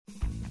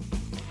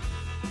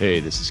Hey,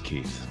 this is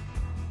Keith.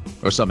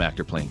 Or some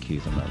actor playing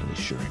Keith, I'm not really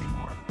sure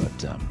anymore.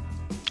 But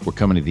we're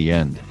coming to the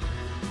end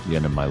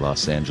of my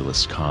Los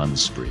Angeles con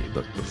spree.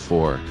 But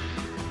before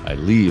I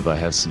leave, I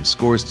have some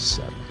scores to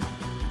settle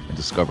and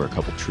discover a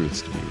couple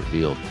truths to be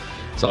revealed.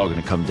 It's all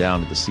going to come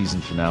down to the season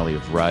finale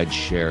of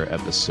Rideshare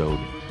Episode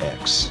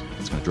X.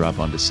 It's going to drop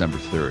on December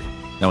 3rd.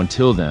 Now,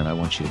 until then, I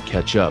want you to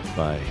catch up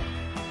by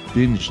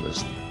binge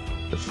listening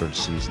the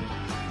first season.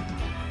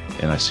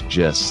 And I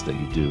suggest that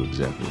you do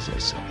exactly as I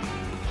say.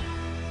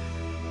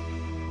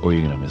 Or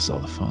you're going to miss all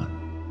the fun.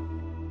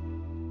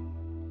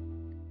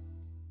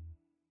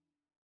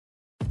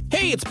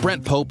 Hey, it's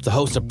Brent Pope, the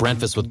host of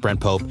Breakfast with Brent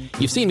Pope.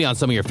 You've seen me on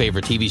some of your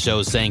favorite TV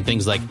shows saying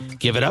things like,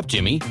 "Give it up,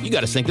 Jimmy. You got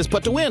to sink this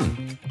putt to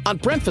win." On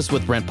Breakfast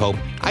with Brent Pope,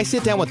 I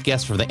sit down with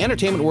guests from the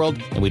entertainment world,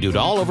 and we do it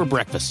all over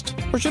breakfast.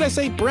 Or should I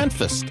say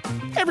Brentfast?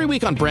 Every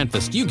week on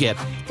Brentfast, you get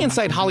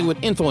inside Hollywood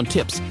info and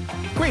tips,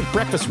 great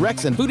breakfast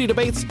recs and foodie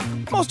debates.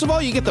 Most of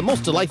all, you get the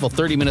most delightful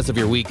 30 minutes of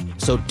your week.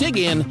 So dig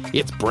in.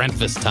 It's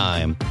Brentfast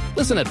time.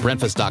 Listen at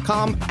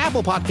Brentfast.com,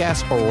 Apple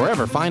Podcasts, or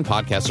wherever fine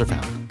podcasts are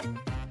found.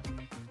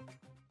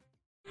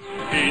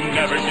 He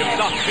never gives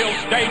up. He'll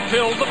stay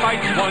till the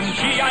fight's won.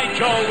 G.I.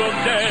 Joe will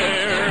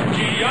dare.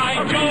 G.I.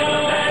 Joe.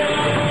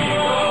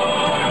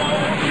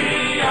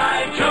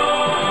 G.I.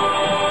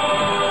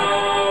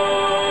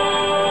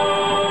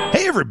 Joe.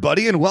 Hey,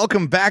 everybody, and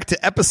welcome back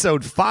to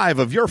episode 5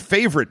 of your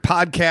favorite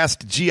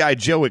podcast, G.I.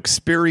 Joe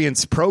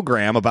Experience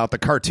program about the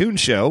cartoon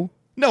show,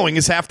 Knowing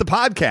is Half the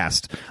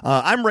Podcast.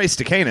 I'm Ray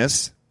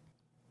Stacanis.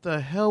 The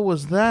hell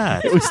was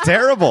that? It was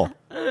terrible.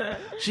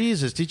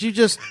 Jesus, did you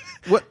just...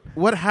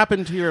 What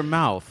happened to your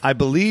mouth? I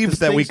believe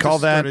that we call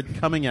that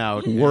coming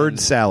out word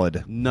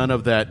salad. None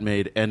of that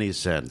made any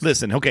sense.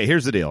 Listen, okay,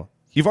 here's the deal.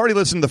 You've already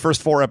listened to the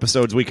first 4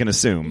 episodes, we can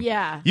assume.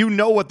 Yeah. You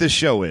know what this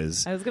show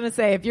is. I was going to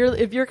say, if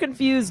you're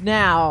confused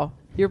now,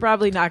 you're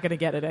probably not going to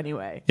get it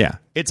anyway. Yeah.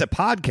 It's a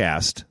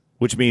podcast,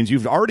 which means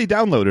you've already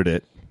downloaded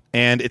it,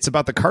 and it's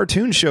about the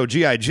cartoon show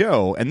G.I.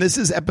 Joe, and this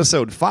is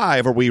episode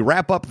 5, where we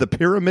wrap up the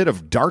Pyramid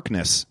of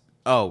Darkness.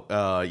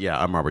 Oh, yeah,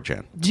 I'm Robert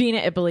Chan. Gina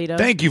Ippolito.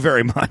 Thank you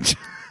very much.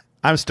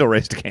 I'm still Ray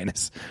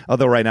Stacanis,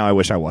 although right now I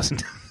wish I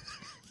wasn't.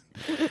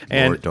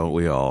 And don't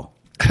we all?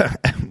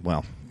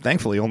 Well,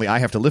 thankfully, only I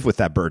have to live with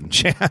that burden,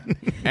 Chan.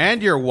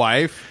 And your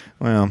wife.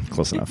 Well,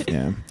 close enough,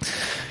 yeah.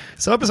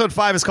 So episode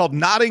 5 is called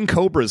Nodding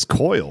Cobra's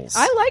Coils.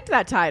 I liked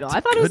that title.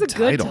 I thought it was a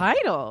good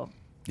title.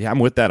 Yeah, I'm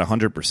with that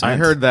 100%. I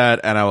heard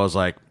that, and I was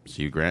like, is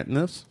Hugh Grant in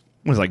this?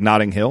 It was like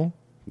Notting Hill.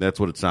 That's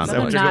what it sounds Is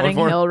that like. a Notting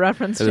Hill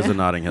reference? It is a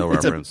Notting Hill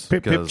reference.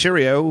 Pip, pip,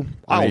 cheerio.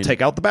 I'll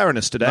take out the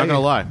Baroness today. Not going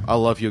to lie. I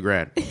love Hugh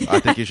Grant. I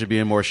think he should be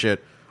in more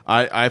shit.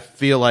 I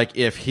feel like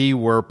if he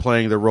were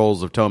playing the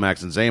roles of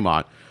Tomax and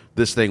Zaymont,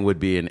 this thing would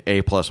be an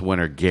A+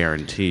 winner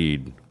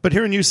guaranteed. But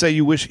hearing you say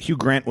you wish Hugh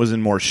Grant was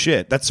in more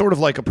shit, that's sort of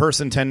like a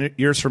person 10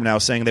 years from now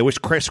saying they wish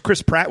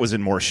Chris Pratt was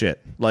in more shit.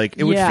 Like,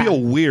 it would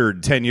feel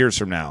weird 10 years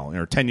from now,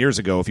 or 10 years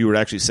ago, if you were to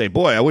actually say,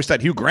 boy, I wish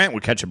that Hugh Grant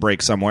would catch a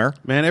break somewhere.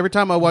 Man, every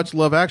time I watch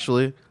Love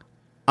Actually,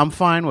 I'm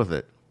fine with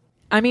it.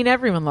 I mean,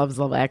 everyone loves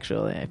Love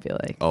Actually, I feel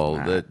like. Oh,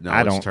 I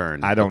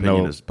don't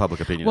know. Public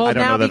opinion. Well, I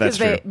don't now know that because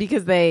that's true.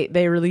 because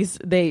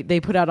they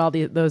put out all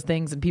those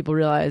things and people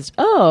realized,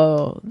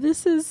 oh,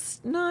 this is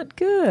not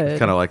good.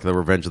 Kind of like the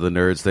Revenge of the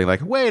Nerds thing.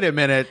 Like, wait a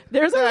minute,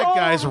 There's that a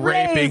guy's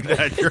rape. raping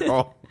that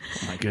girl.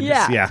 Oh, my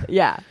goodness.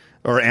 Yeah.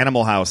 Or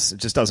Animal House. It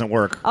just doesn't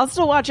work. I'll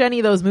still watch any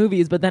of those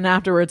movies, but then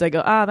afterwards I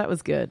go, that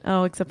was good.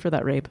 Oh, except for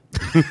that rape.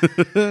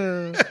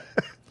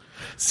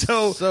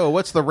 So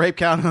what's the rape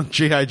count on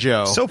G.I.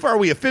 Joe? So far,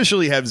 we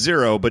officially have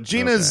 0, but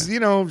Gina's,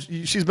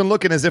 she's been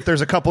looking as if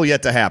there's a couple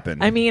yet to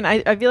happen. I mean,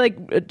 I feel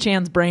like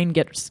Chan's brain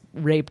gets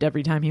raped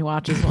every time he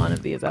watches one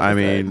of these episodes. I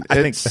mean, I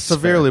think it's that's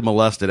severely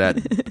molested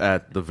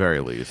at the very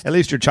least. At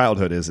least your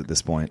childhood is at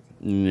this point.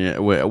 Yeah,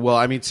 well,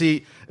 I mean,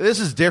 see, this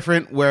is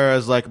different.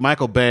 Whereas, like,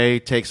 Michael Bay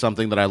takes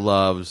something that I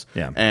loves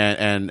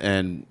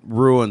and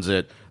ruins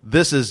it.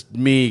 This is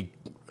me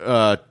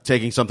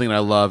taking something that I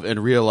love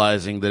and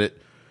realizing that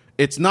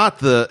it's not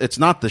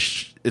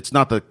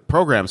the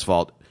program's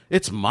fault.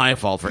 It's my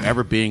fault for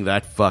ever being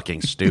that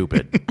fucking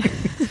stupid.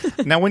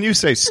 Now, when you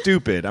say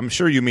stupid, I'm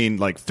sure you mean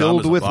like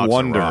filled with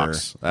wonder.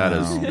 That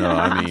is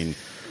I mean,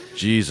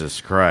 Jesus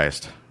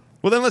Christ.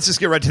 Well, then let's just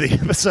get right to the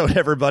episode,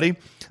 everybody.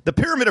 The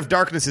Pyramid of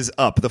Darkness is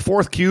up. The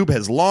 4th cube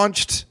has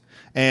launched.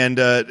 And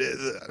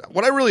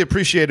what I really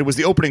appreciated was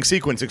the opening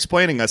sequence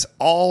explaining us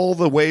all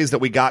the ways that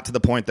we got to the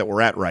point that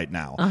we're at right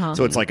now.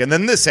 So it's like, and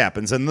then this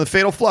happens, and the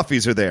Fatal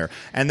Fluffies are there,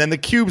 and then the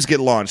cubes get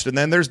launched, and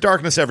then there's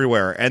darkness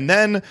everywhere, and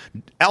then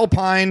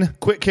Alpine,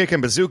 Quick Kick,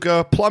 and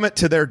Bazooka plummet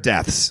to their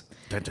deaths.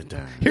 Dun, dun,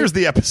 dun. Here's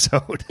the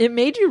episode. It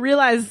made you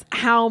realize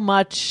how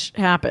much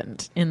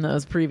happened in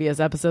those previous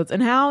episodes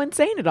and how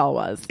insane it all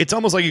was. It's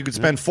almost like you could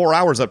spend 4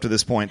 hours up to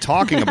this point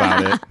talking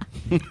about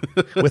it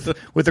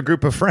with a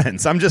group of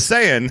friends. I'm just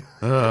saying.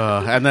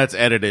 And that's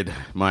edited,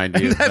 mind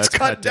you. And that's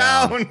cut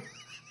down.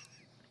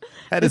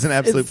 That is an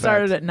absolute fact. It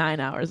started fact. at 9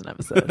 hours an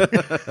episode.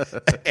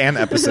 An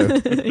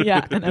episode.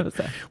 Yeah, an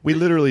episode. We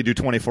literally do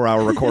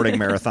 24-hour recording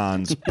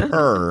marathons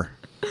per.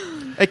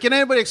 Hey, can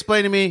anybody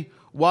explain to me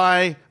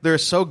why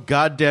there's so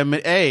goddamn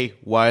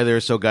why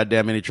there's so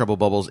goddamn many trouble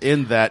bubbles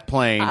in that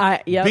plane.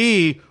 Yep.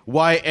 B,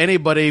 why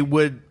anybody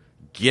would,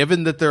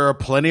 given that there are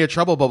plenty of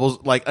trouble bubbles,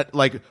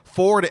 like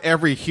 4 to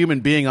every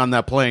human being on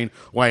that plane,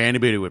 why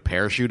anybody would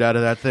parachute out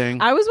of that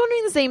thing. I was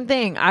wondering the same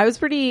thing. I was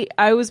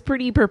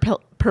pretty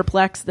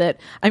perplexed that,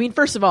 I mean,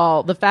 first of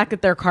all, the fact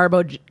that their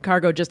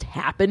cargo just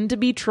happened to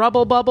be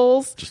trouble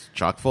bubbles, Just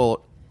chock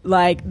full.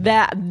 like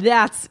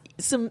that's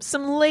some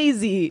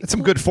lazy, That's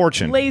some good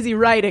fortune. lazy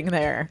writing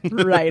there,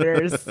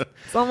 writers.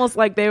 It's almost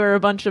like they were a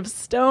bunch of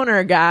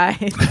stoner guys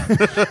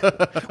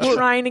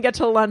trying to get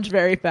to lunch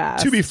very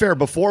fast. To be fair,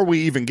 before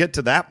we even get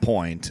to that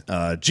point,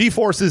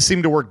 G-forces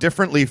seem to work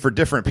differently for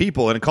different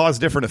people and cause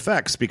different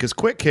effects, because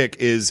Quick Kick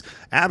is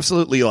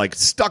absolutely like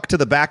stuck to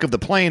the back of the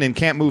plane and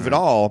can't move at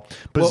all.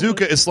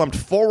 Bazooka is slumped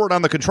forward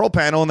on the control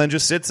panel and then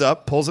just sits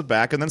up, pulls it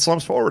back, and then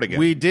slumps forward again.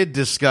 We did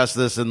discuss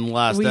this in the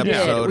last We did,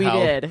 episode. we how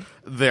did.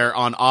 They're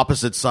on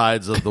opposite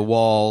sides of the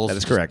walls. That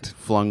is correct.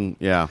 Flung,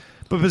 yeah.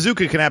 But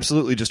Bazooka can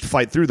absolutely just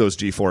fight through those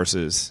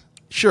G-forces.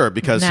 Sure,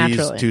 because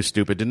Naturally. he's too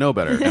stupid to know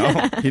better.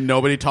 No,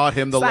 nobody taught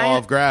him the law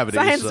of gravity.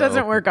 Science so-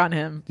 doesn't work on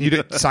him.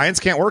 Science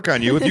can't work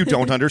on you if you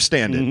don't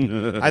understand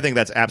it. I think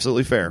that's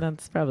absolutely fair.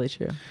 That's probably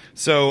true.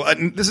 So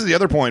this is the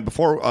other point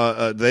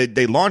before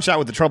they launch out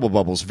with the trouble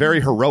bubbles very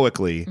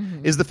heroically,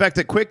 is the fact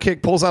that Quick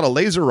Kick pulls out a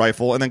laser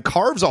rifle and then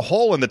carves a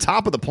hole in the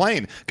top of the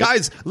plane.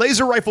 Guys,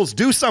 laser rifles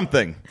do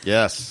something.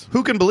 Yes.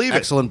 Who can believe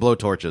Excellent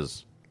blowtorches.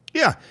 it?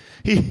 Yeah.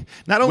 He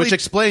not only Which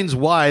explains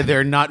why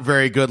they're not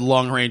very good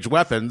long-range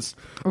weapons.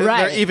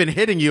 Right. They're even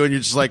hitting you, and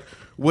you're just like,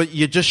 what?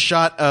 You just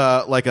shot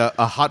like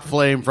a hot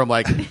flame from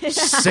like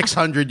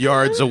 600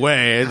 yards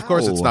away. And of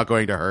course, it's not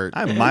going to hurt.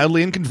 I'm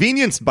mildly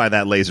inconvenienced by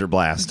that laser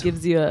blast.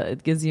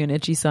 It gives you an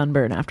itchy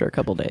sunburn after a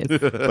couple days.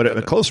 But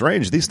at close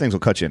range, these things will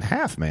cut you in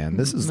half, man.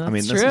 This is, That's I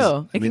mean, true. this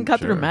is, It can cut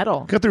through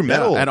metal. cut through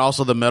metal. And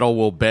also, the metal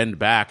will bend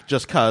back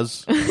just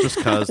cause. Well,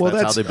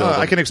 that's how they build I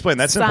them. can explain.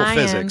 That's simple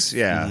Science. physics.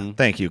 Yeah,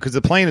 thank you. Because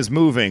the plane is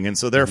moving, and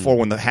so therefore,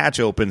 when the hatch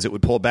opens, it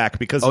would pull back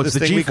because of it's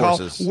this the thing we call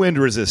G-forces. wind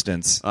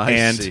resistance I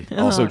and see.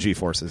 also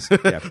G-forces.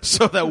 Yeah.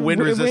 So that wind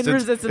Wind resistance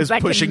resistance is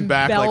that pushing can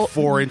back like belt-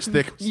 4-inch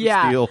thick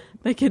Yeah, steel.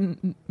 they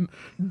can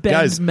bend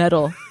Guys.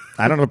 metal.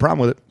 I don't have a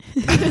problem with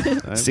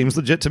it. Seems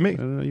legit to me.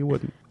 You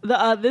wouldn't.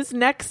 This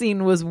next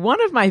scene was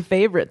one of my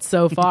favorites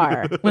so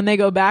far. When they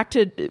go back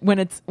to when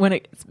it's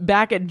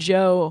back at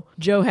Joe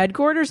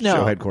headquarters. No,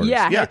 Joe headquarters.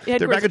 Yeah, Yeah,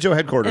 they're back at Joe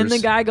headquarters. and the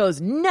guy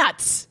goes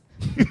nuts.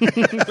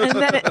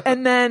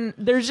 and then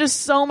there's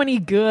just so many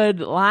good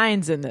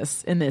lines in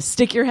this.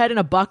 Stick your head in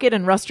a bucket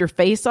and rust your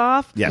face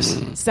off.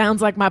 Yes.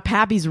 Sounds like my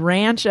pappy's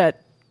ranch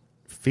at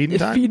Feeding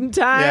time? feeding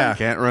time. Yeah.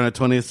 Can't run a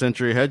 20th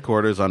century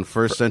headquarters on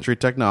first century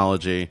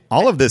technology.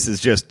 All of this is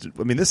just,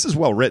 I mean, this is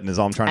well written, is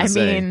all I'm trying to I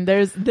say. mean,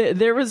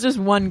 there was just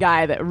one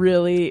guy that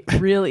really,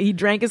 he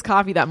drank his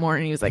coffee that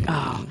morning. He was like,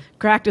 oh,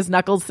 cracked his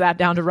knuckles, sat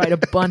down to write a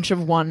bunch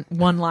of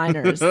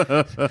one-liners.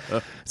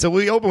 So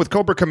we open with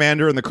Cobra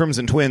Commander and the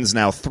Crimson Twins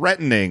now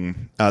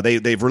threatening.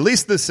 They've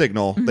released this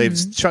signal. Mm-hmm. They've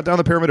shut down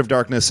the Pyramid of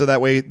Darkness, so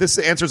that way this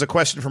answers a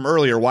question from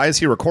earlier. Why is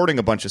he recording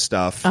a bunch of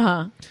stuff?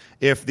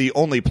 If the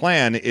only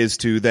plan is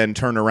to then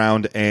turn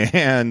around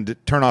and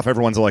turn off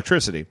everyone's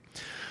electricity.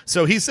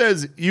 So he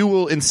says,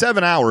 in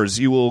 7 hours,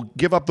 you will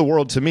give up the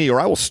world to me, or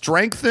I will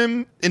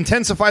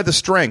intensify the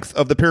strength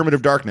of the Pyramid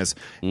of Darkness.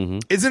 Mm-hmm.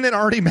 Isn't it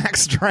already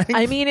max strength?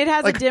 I mean, it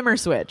has Like, a dimmer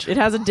switch. It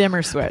has a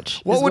dimmer switch.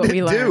 What is would we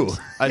it do? learned.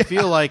 I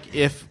feel like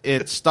if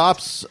it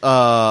stops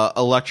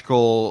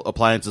electrical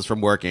appliances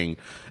from working,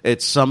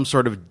 it's some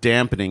sort of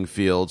dampening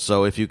field.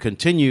 So if you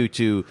continue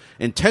to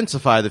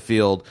intensify the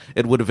field,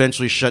 it would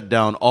eventually shut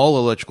down all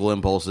electrical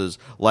impulses,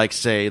 like,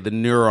 say, the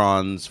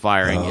neurons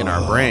firing in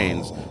our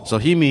brains. So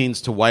he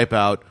means to wipe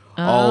out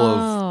all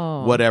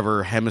of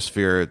whatever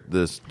hemisphere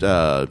this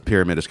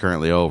pyramid is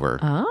currently over.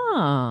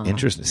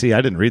 Interesting. See,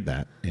 I didn't read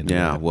that.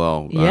 Yeah,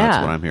 well, Yeah.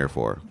 that's what I'm here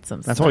for. Some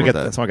That's why we sci-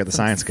 got the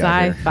science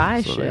guy here.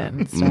 sci-fi shit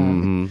and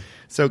stuff.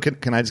 So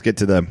can I just get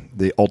to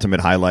the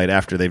ultimate highlight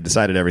after they've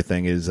decided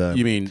everything is?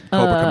 You mean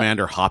Cobra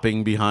Commander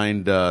hopping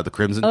behind the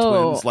Crimson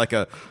Twins like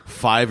a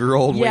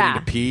 5-year-old Yeah.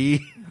 waiting to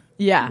pee?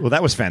 Yeah. well,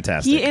 that was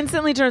fantastic. He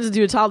instantly turns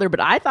into a toddler, but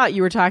I thought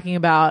you were talking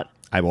about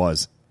I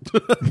was.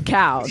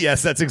 cows.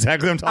 Yes, that's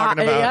exactly what I'm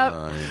talking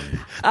about.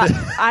 Yep.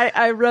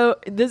 I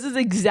wrote, this is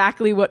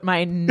exactly what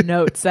my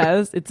note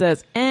says. It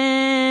says,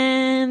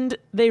 and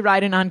they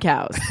ride in on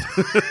cows.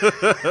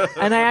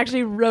 And I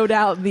actually wrote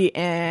out the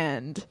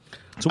and.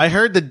 I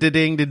heard the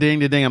da-ding, da-ding,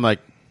 da-ding. I'm like,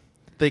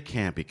 they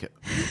can't be.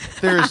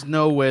 There's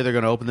no way they're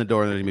going to open the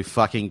door and there's going to be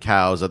fucking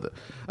cows.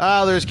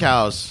 There's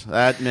cows.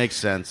 That makes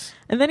sense.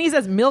 And then he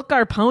says, milk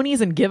our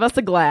ponies and give us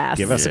a glass.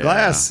 Give us a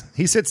glass.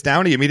 He sits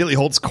down. He immediately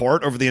holds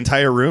court over the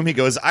entire room. He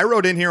goes, I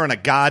rode in here on a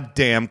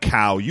goddamn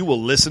cow. You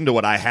will listen to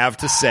what I have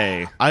to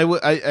say.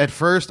 At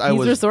first, I He's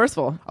was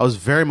resourceful. I was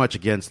very much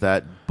against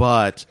that,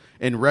 but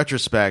in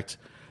retrospect,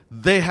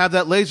 they have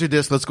that laser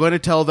disc that's going to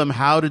tell them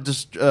how to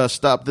just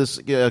stop this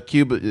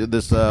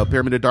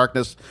Pyramid of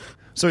Darkness.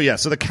 So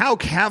the cow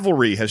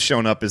cavalry has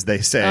shown up, as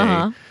they say.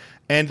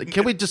 And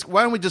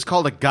why don't we just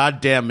call it a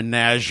goddamn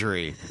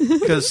menagerie?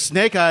 Because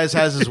Snake Eyes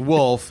has his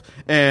wolf,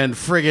 and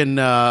friggin'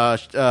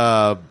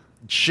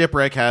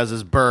 Shipwreck has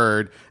his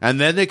bird, and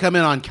then they come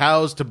in on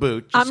cows to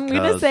boot. I'm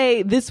gonna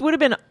say this would have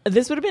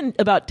been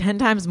about 10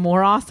 times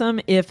more awesome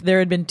if there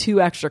had been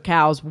 2 extra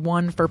cows,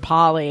 one for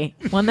Polly,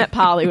 one that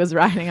Polly was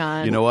riding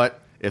on. You know what?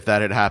 If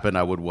that had happened,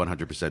 I would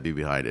 100% be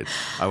behind it.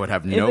 I would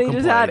have no if they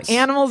complaints. just had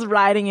animals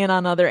riding in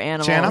on other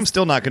animals. Chan, I'm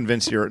still not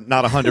convinced you're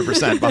not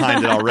 100%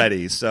 behind it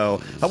already.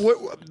 So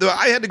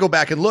I had to go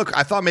back and look.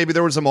 I thought maybe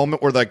there was a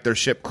moment where like their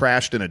ship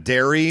crashed in a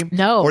dairy.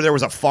 No. Or there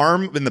was a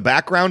farm in the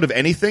background of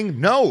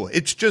anything. No,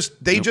 it's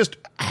just they just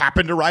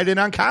happened to ride in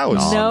on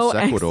cows. No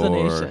sequitur.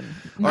 explanation.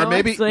 Or No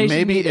maybe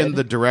explanation needed. in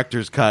the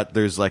director's cut,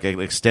 there's like an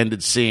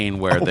extended scene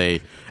where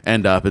they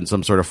end up in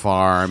some sort of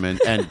farm, and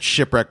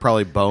Shipwreck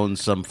probably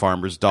bones some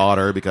farmer's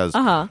daughter because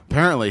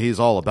apparently he's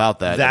all about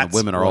that, and That's the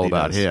women are what all he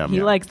about does. him.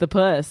 He likes the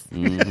puss.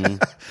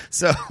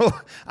 So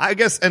I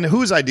guess, and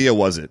whose idea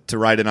was it to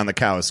ride in on the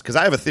cows? Because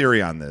I have a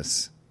theory on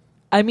this.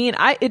 I mean,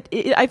 I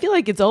feel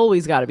like it's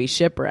always got to be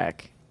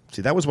Shipwreck.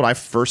 See, that was what I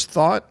first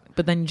thought.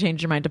 But then you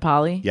changed your mind to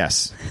Polly?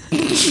 Yes.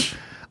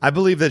 I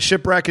believe that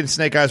Shipwreck and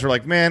Snake Eyes were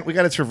like, man, we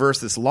got to traverse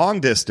this long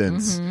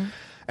distance.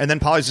 And then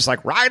Polly's just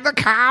like, ride the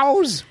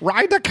cows,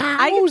 ride the cows.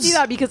 I can see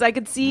that because I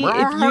could see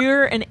if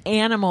you're an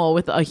animal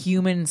with a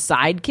human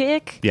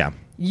sidekick, Yeah,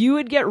 you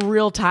would get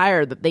real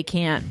tired that they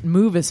can't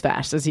move as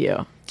fast as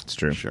you. it's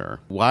true. Sure.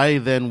 Why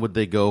then would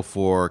they go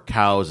for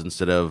cows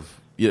instead of...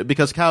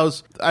 because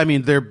cows, I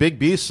mean, they're big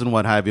beasts and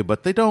what have you,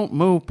 but they don't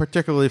move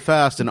particularly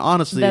fast. And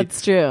honestly,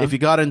 That's true. If you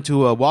got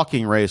into a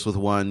walking race with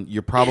one,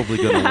 you're probably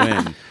going to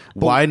win.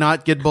 Why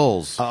not get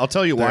bulls? I'll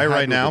tell you There why had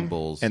right to have now. been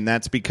bulls. And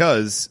that's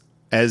because,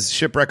 as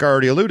Shipwreck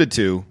already alluded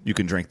to, you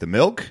can drink the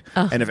milk.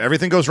 And if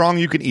everything goes wrong,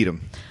 you can eat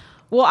them.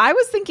 Well, I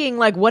was thinking,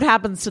 like, what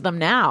happens to them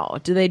now?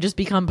 Do they just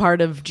become part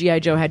of G.I.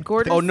 Joe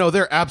headquarters? Oh no,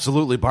 they're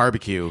absolutely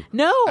barbecue.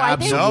 No,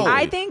 Absolutely.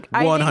 I think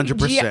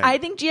 100%. I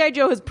think G.I.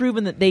 Joe has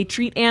proven that they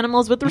treat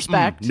animals with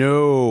respect.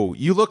 No,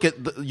 you look at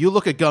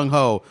Gung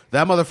Ho.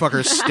 That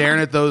motherfucker's staring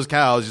at those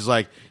cows. He's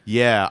like,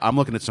 "Yeah, I'm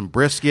looking at some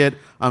brisket.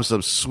 I'm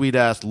some sweet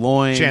ass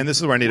loin." Chan, this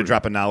is where I need to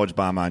drop a knowledge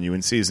bomb on you.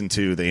 In season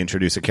 2, they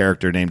introduce a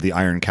character named the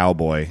Iron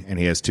Cowboy, and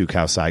he has 2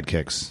 cow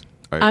sidekicks.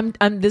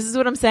 This is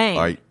what I'm saying.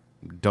 All right,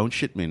 don't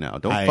shit me now.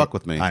 Don't fuck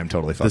with me. I'm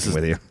totally fucking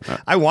with you.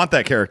 I want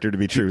that character to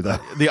be true, though.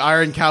 The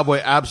Iron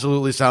Cowboy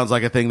absolutely sounds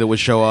like a thing that would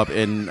show up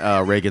in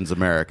Reagan's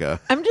America.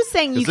 I'm just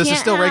saying you This can't is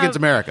still have, Reagan's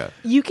America.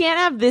 You can't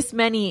have this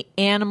many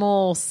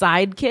animal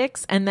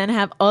sidekicks and then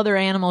have other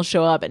animals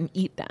show up and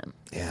eat them.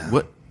 Yeah.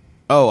 What?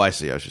 Oh, I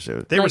see. I should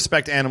say. They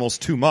respect animals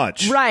too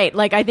much. Right.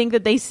 Like, I think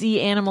that they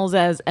see animals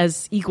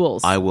as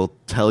equals. I will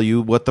tell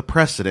you what the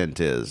precedent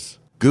is.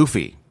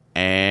 Goofy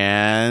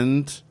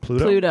and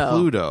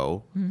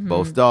Pluto.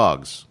 both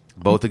dogs.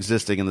 Both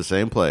existing in the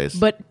same place.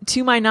 But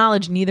to my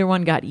knowledge, neither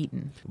one got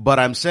eaten. But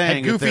I'm Had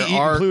saying Goofy that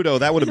eaten Pluto,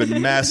 that would have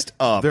been messed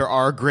up. there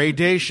are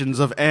gradations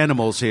of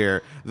animals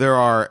here. There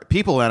are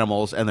people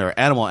animals and there are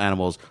animal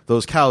animals.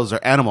 Those cows are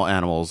animal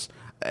animals,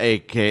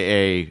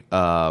 a.k.a.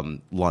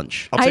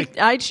 Lunch.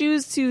 I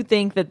choose to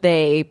think that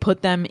they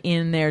put them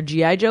in their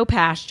G.I. Joe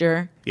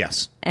pasture.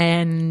 Yes.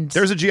 And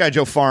There's a G.I.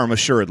 Joe farm,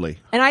 assuredly.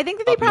 and I think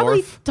that they Up probably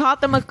north.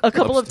 taught them a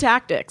couple of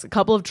tactics, a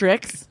couple of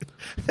tricks.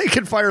 They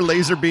can fire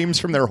laser beams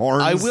from their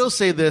horns. I will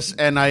say this,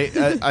 and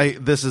I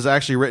this is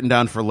actually written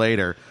down for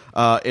later.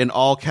 In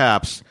all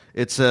caps,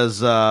 it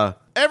says,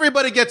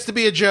 "Everybody gets to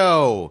be a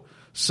Joe."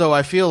 So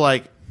I feel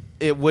like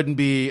it wouldn't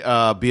be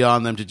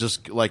beyond them to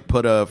just like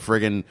put a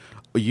friggin'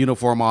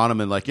 uniform on them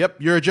and like, "Yep,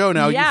 you're a Joe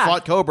now. Yeah. You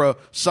fought Cobra.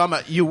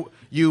 You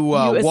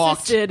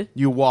walked. assisted.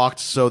 You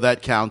walked, so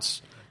that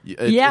counts."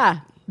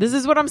 This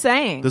is what I'm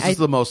saying. This is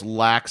the most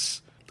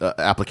lax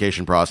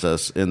application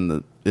process in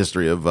the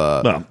history of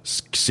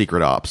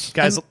secret ops.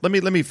 Guys, let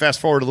me fast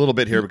forward a little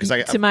bit here because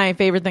to my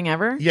favorite thing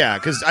ever. yeah,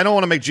 because I don't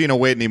want to make Gina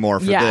wait anymore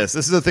for Yeah. this.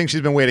 This is the thing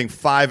she's been waiting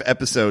 5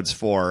 episodes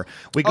for.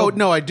 We go. Oh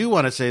no, I do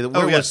want to say that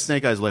where yes. was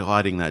Snake Eyes like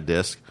hiding that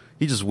disc?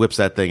 He just whips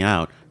that thing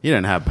out. He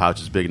didn't have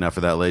pouches big enough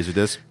for that laser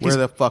disc. Where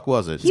the fuck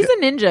was it? He's a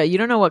ninja. You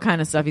don't know what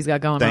kind of stuff he's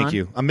got going on. Thank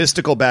you. A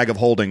mystical bag of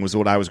holding was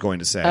what I was going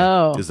to say.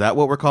 Oh, Is that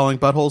what we're calling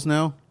buttholes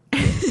now?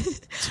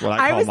 That's what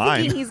I I call was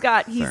mine. thinking he's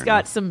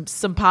got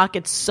some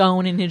pockets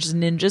sewn in his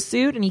ninja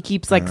suit, and he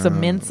keeps like some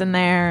mints in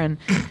there and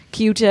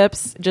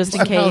Q-tips just in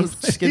How case.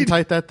 skin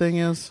tight that thing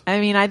is? I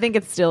mean, I think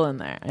it's still in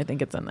there. I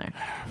think it's in there.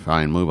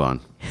 Fine, move on.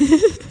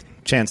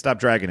 Chan, stop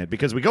dragging it,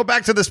 because we go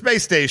back to the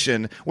space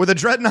station where the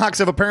Dreadnoks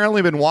have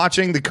apparently been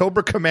watching the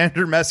Cobra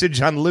Commander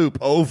message on loop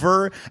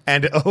over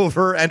and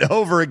over and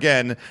over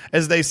again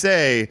as they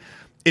say,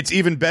 it's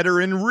even better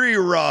in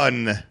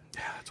rerun.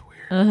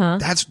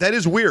 That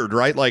is weird,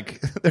 right?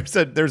 Like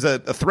there's a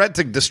threat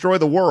to destroy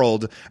the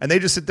world, and they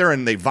just sit there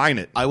and they vine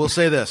it. I will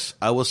say this.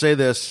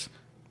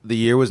 The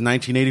year was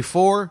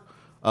 1984.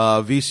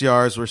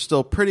 VCRs were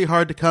still pretty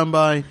hard to come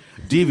by.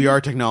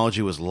 DVR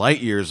technology was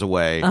light years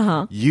away.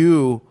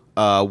 You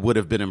would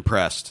have been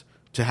impressed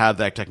to have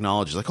that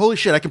technology. It's like, holy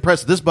shit, I can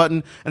press this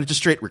button and it just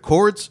straight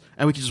records,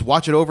 and we can just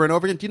watch it over and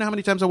over again. Do you know how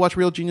many times I watch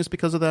Real Genius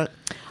because of that?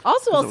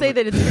 Also, I'll say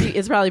that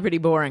it's probably pretty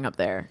boring up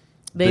there.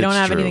 They don't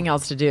have anything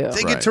else to do.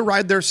 They get to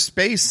ride their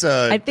space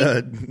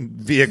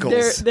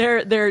vehicles.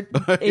 They're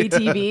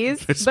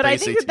ATVs. But I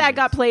think that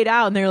got played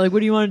out, and they're like, what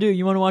do you want to do?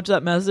 You want to watch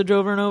that message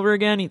over and over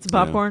again? Eat some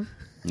popcorn?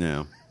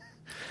 Yeah.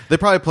 They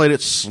probably played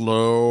it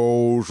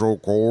slow, so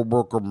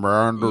Cobra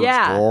Commander's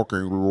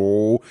talking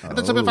low. And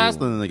then something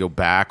fast, and then they go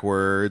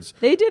backwards.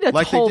 They did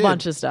a whole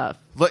bunch of stuff.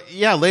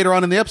 Yeah, later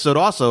on in the episode,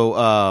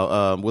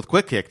 also with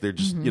Quick Kick, they're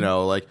just,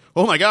 like,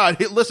 oh my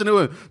God, listen to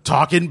him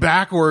talking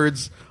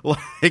backwards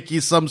like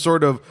he's some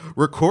sort of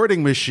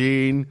recording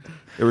machine.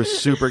 They were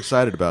super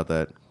excited about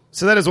that.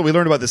 So that is what we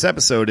learned about this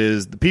episode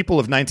is the people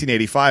of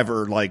 1985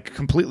 are like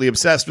completely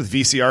obsessed with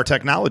VCR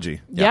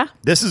technology. Yeah.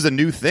 This is a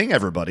new thing,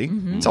 everybody.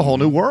 It's a whole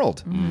new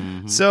world.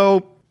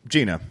 So,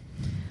 Gina,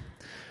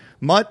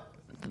 Mutt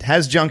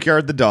has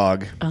Junkyard the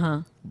dog,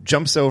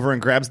 jumps over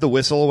and grabs the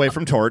whistle away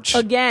from Torch.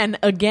 Again,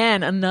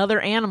 another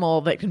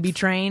animal that can be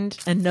trained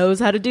and knows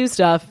how to do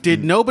stuff.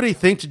 Did nobody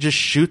think to just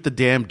shoot the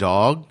damn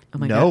dog? Oh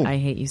my God, I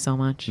hate you so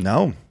much.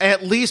 No.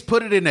 At least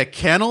put it in a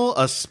kennel,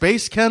 a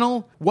space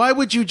kennel. Why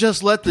would you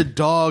just let the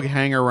dog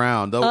hang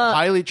around? The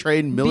highly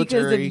trained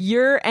military. Because if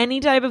you're any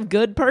type of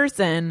good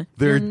person,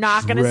 you're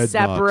not going to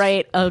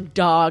separate a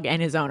dog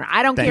and his owner.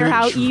 I don't care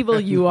how evil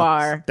you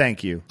are.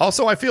 Thank you.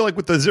 Also, I feel like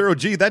with the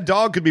Zero-G, that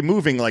dog could be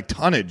moving like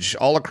tonnage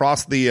all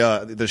across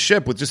the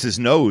ship with just his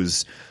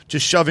nose,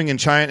 just shoving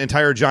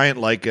entire giant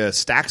like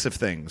stacks of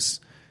things.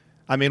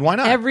 I mean, why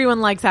not?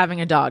 Everyone likes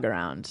having a dog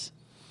around.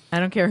 I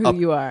don't care who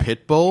you are.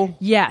 Pit bull?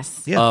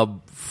 Yes. A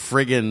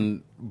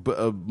friggin'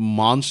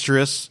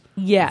 monstrous,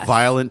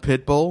 violent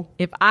pit bull?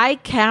 If I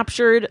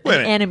captured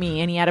an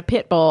enemy and he had a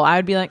pit bull, I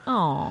would be like,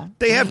 oh.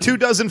 They have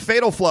 24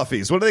 Fatal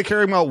Fluffies. What are they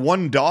caring about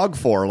one dog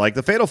for? Like,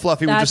 the Fatal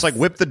Fluffy would just, like,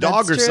 whip the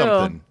dog or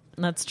something.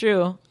 That's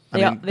true.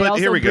 They also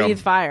here we breathe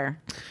go.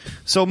 fire.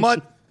 So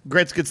Mutt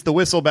Gretz gets the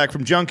whistle back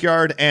from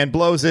Junkyard and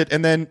blows it.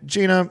 And then,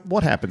 Gina,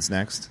 what happens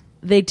next?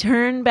 They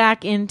turn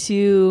back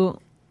into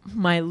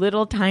my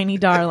little tiny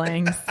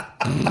darlings.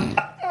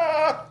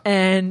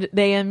 And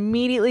they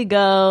immediately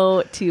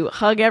go to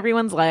hug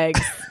everyone's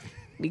legs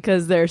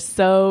because they're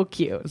so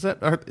cute. Is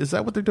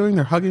that what they're doing?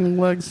 They're hugging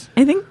legs?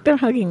 I think they're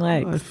hugging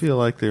legs. I feel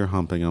like they're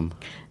humping them.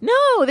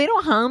 No, they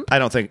don't hump. I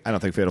don't think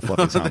Fatal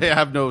Fluffies hump. They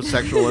have no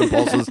sexual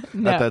impulses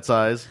at that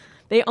size.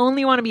 They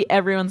only want to be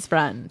everyone's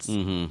friends.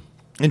 Mm-hmm.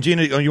 And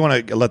Gina, you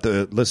want to let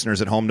the listeners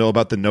at home know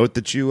about the note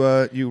that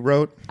you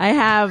wrote? I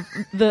have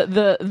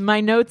my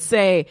notes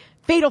say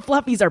Fatal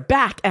Fluffies are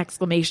back! !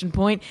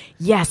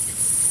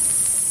 Yes.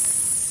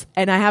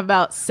 And I have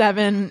about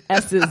 7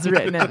 S's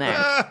written in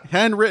there.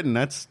 Handwritten.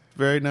 That's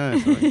very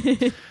nice.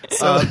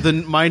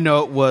 My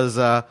note was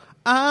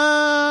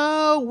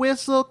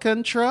whistle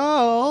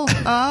control.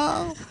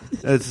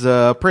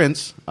 It's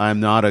Prince.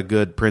 I'm not a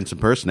good Prince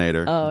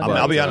impersonator.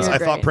 I'll be honest. I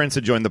thought Prince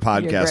had joined the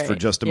podcast for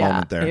just a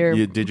moment there.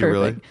 Did you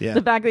really? Yeah.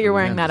 The fact that you're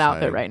wearing that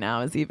outfit right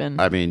now is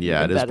even. I mean,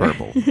 it is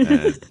purple.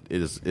 And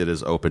it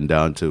is open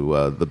down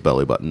to the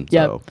belly button.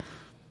 Yep. So.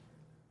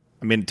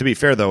 I mean, to be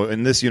fair, though,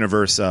 in this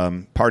universe,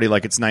 Party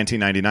Like It's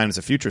 1999 is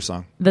a Future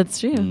song. That's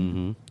true.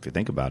 Mm-hmm. If you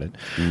think about it.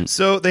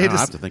 So they don't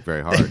have to think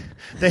very hard.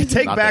 They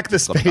take back the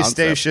space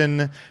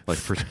station. Like,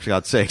 for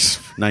God's sakes,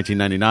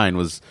 1999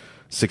 was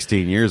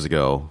 16 years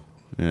ago.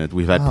 And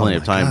we've had plenty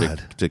of time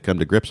to come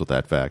to grips with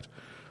that fact.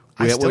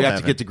 What we have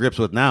to get to grips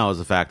with now is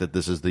the fact that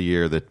this is the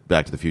year that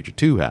Back to the Future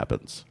 2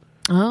 happens.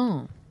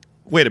 Oh.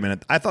 Wait a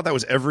minute. I thought that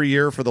was every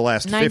year for the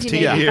last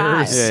 15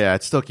 years. Yeah,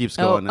 it still keeps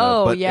going.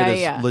 But it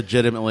is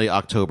legitimately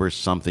October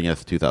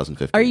something-th,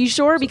 2015. Are you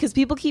sure? Because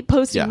people keep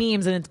posting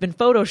memes and it's been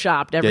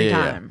photoshopped every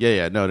time.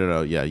 Yeah.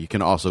 No. Yeah, you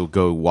can also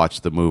go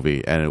watch the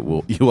movie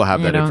and you will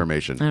have that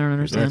information. I don't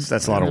understand.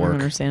 That's a lot of work. I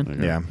don't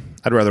understand. Yeah.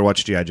 I'd rather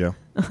watch G.I. Joe.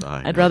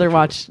 I'd rather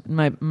watch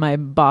my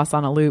boss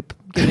on a loop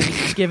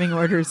giving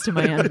orders to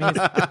my enemies.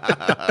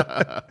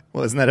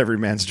 Well, isn't that every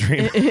man's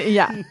dream?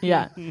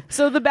 Yeah.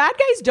 So the bad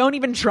guys don't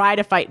even try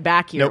to fight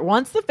back here. Nope.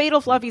 Once the Fatal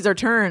Fluffies are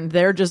turned,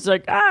 they're just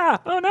like, oh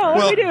no,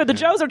 what do we do? The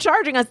Joes are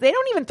charging us. They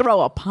don't even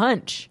throw a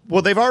punch.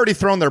 Well, they've already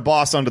thrown their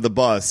boss onto the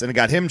bus and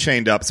got him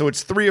chained up. So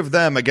it's 3 of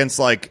them against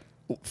like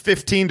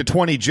 15 to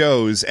 20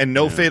 Joes and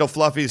no Fatal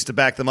Fluffies to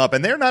back them up.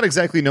 And they're not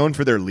exactly known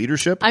for their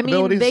leadership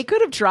abilities. They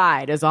could have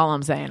tried, is all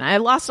I'm saying. I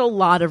lost a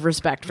lot of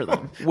respect for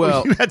them.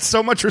 Well, you had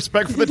so much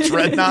respect for the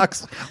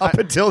Dreadnoks up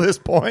until this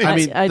point. I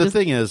mean, the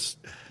thing is,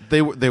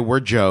 they were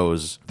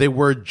Joes. They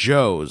were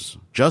Joes.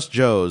 Just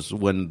Joes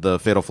when the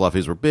Fatal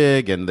Fluffies were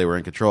big and they were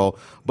in control.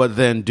 But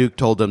then Duke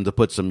told them to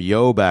put some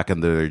Yo back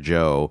into their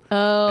Joe.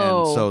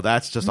 Oh. And so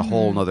that's just a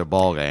whole nother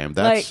ball game.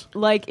 That's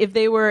like if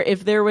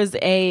there was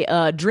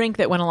a drink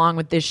that went along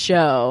with this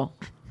show,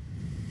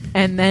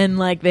 and then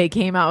like they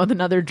came out with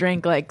another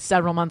drink like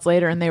several months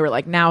later, and they were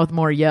like, now with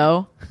more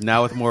Yo.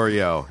 Now with more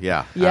Yo.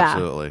 Yeah.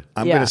 Absolutely.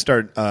 I'm going to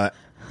start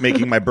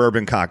making my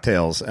bourbon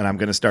cocktails, and I'm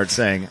going to start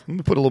saying, I'm going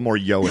to put a little more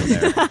Yo in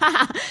there.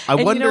 And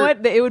you wonder- know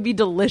what? It would be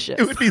delicious.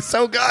 It would be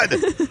so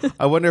good.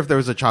 I wonder if there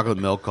was a chocolate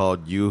milk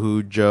called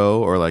Yoo-Hoo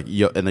Joe or like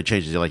and they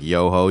changed it to like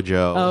Yo-Ho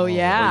Joe. Oh,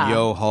 yeah. Or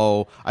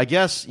Yo-Ho. I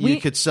guess you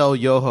could sell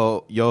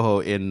Yo-Ho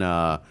in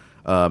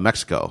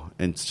Mexico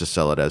and just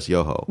sell it as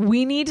Yo-Ho.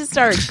 We need to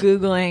start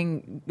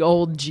Googling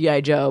old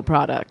G.I. Joe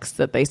products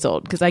that they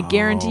sold, because I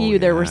guarantee you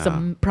there were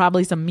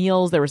probably some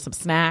meals, there were some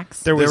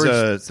snacks. There was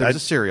a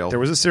cereal. There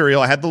was a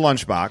cereal. I had the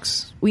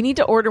lunchbox. We need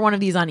to order one of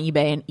these on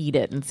eBay and eat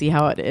it and see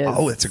how it is.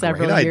 Oh, it's a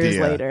several great years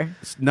idea. later.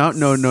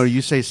 No.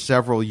 You say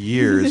several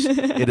years.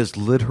 It has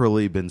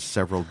literally been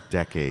several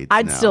decades.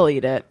 I'd now. still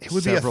eat it. It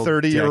would be a Several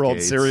 30-year-old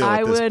decades. cereal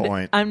I at this would.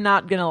 point. I'm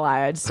not gonna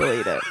lie. I'd still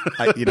eat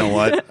it. You know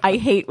what? I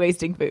hate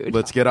wasting food.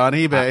 Let's get on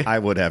eBay. I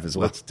would have as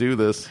well. Let's do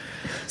this.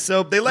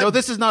 So they let. No,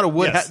 this is not a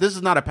Yes. this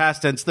is not a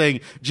past tense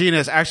thing. Gina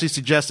is actually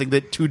suggesting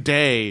that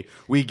today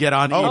we get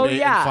on eBay. Oh,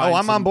 yeah. And find Oh,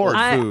 I'm on some board.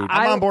 old food.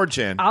 I'm on board,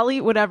 Chan. I'll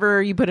eat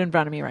whatever you put in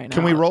front of me right now.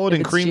 Can we roll it if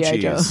in it's cream G.I.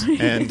 cheese? Joe.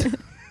 And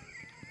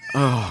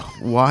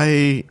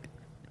Why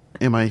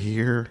am I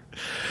here?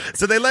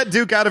 so they let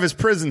Duke out of his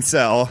prison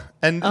cell,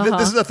 and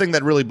this is the thing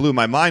that really blew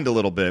my mind a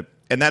little bit.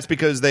 And that's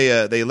because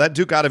they let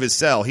Duke out of his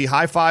cell. He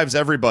high fives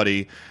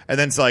everybody, and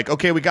then it's like,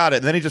 okay, we got it.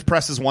 And then he just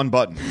presses one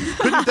button.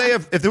 Couldn't they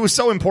have, if it was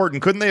so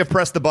important, couldn't they have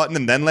pressed the button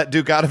and then let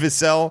Duke out of his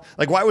cell?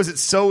 Like, why was it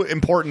so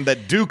important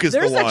that Duke is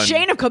There's the one? a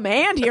chain of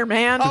command here,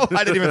 man. Oh,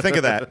 I didn't even think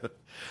of that.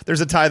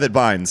 There's a tie that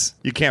binds.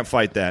 You can't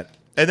fight that.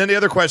 And then the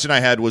other question I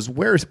had was,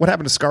 what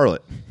happened to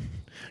Scarlet?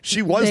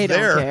 She was They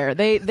there. don't care.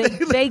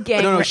 They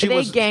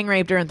gang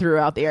raped her and threw her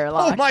out the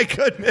airlock. Oh my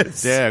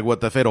goodness! Yeah, what,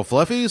 the Fatal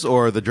Fluffies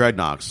or the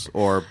Dreadnoks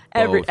or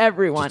both?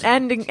 Everyone Just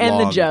and the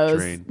long Joes.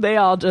 train. They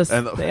all just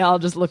And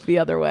look the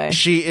other way.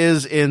 She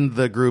is in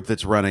the group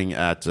that's running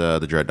at the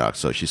Dreadnoks,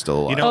 so she's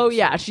still alive. You know- Oh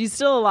yeah, she's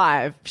still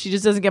alive. She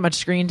just doesn't get much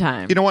screen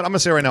time. You know what? I'm going to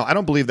say right now, I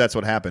don't believe that's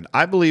what happened.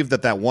 I believe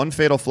that one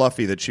Fatal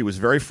Fluffy that she was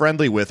very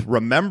friendly with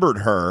remembered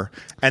her,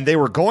 and they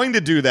were going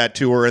to do that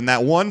to her, and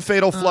that one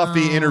Fatal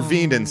Fluffy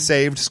intervened and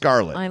saved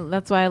Scarlet.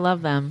 That's why I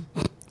love them.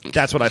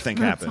 That's what I think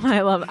happened.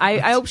 I love.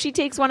 I hope she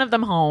takes one of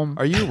them home.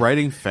 Are you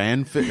writing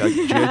fanfic, like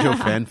G.I. Joe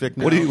fanfic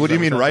now? What do you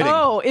mean writing?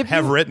 Oh,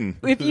 written.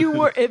 If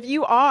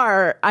you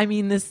are, I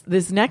mean,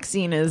 this next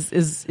scene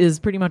is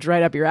pretty much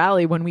right up your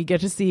alley when we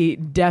get to see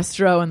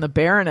Destro and the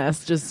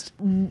Baroness just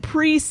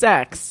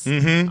pre-sex,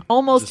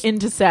 almost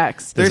into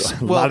sex. There's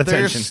a lot of they're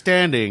tension.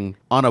 standing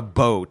on a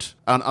boat,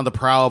 on the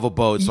prow of a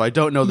boat, so I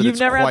don't know that You've it's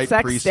never quite had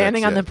sex pre-sex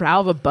standing on yet. the prow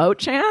of a boat,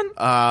 Chan?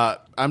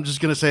 I'm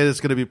just going to say it's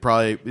going to be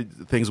probably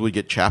things would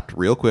get chapped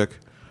real quick.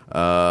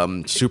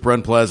 Super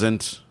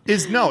unpleasant.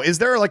 Is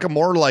there like a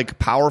more like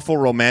powerful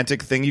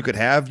romantic thing you could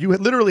have? You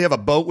literally have a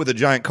boat with a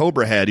giant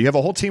cobra head. You have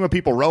a whole team of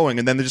people rowing,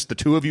 and then just the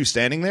two of you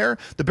standing there.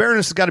 The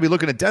Baroness has got to be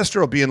looking at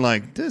Destro being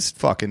like, this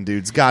fucking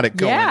dude's got it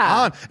going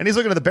on. And he's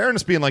looking at the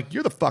Baroness being like,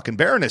 you're the fucking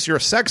Baroness. You're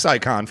a sex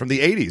icon from the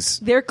 80s.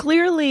 They're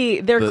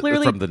clearly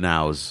From the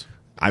nows.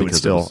 I would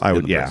Because it was in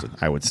the present.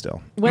 I would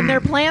still. when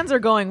their plans are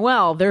going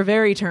well, they're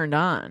very turned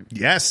on.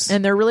 Yes.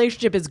 And their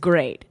relationship is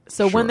great.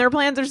 So when their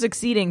plans are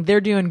succeeding,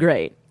 they're doing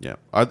great. Yeah.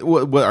 Are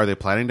they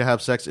planning to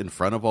have sex in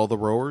front of all the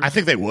rowers? I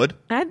think they would.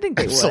 I think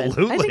they would.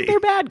 Absolutely. I think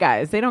they're bad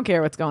guys. They don't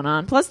care what's going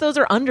on. Plus, those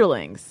are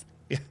underlings.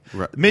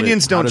 Right.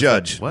 Minions How don't does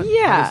judge. That, what?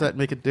 Yeah. How does that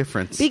make a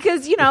difference?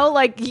 Because, they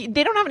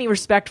don't have any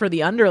respect for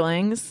the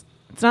underlings.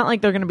 It's not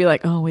like they're going to be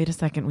like, oh, wait a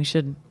second,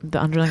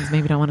 the underlings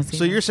maybe don't want to see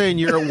So them. you're saying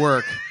you're at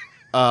work,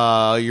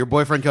 your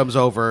boyfriend comes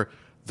over,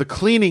 the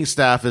cleaning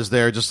staff is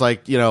there, just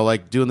like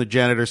doing the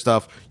janitor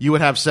stuff. You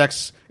would have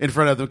sex in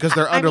front of them because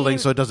they're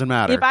underlings, so it doesn't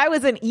matter. If I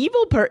was an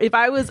evil if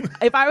I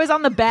was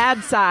on the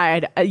bad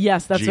side,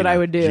 yes, that's what I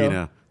would do.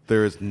 Gina,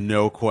 there is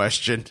no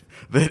question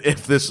that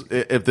if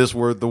this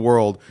were the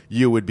world,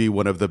 you would be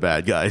one of the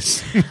bad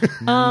guys.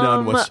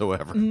 None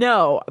whatsoever.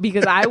 No,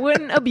 because I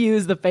wouldn't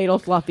abuse the fatal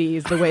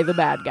fluffies the way the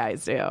bad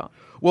guys do.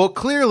 Well,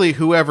 clearly,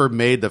 whoever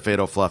made the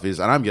Fatal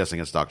Fluffies, and I'm guessing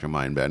it's Dr.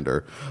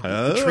 Mindbender,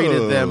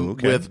 treated them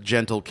with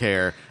gentle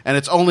care. And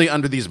it's only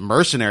under these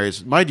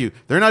mercenaries. Mind you,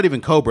 they're not even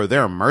Cobra,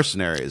 they're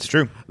mercenaries. It's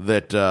true.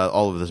 That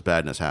all of this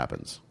badness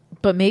happens.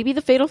 But maybe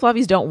the fatal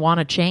fluffies don't want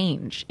to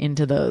change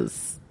into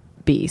those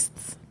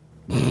beasts.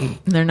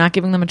 They're not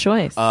giving them a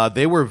choice.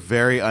 They were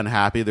very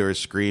unhappy. They were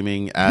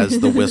screaming as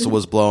the whistle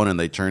was blown, and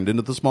they turned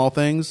into the small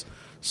things.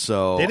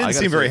 So They didn't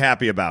seem very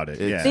happy about it.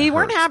 Yeah. They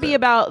weren't hurts happy them.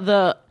 about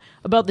the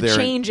They're-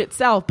 change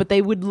itself, but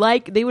they would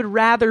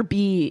rather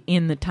be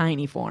in the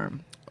tiny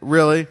form.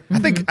 Really? I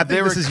think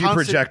They were this is you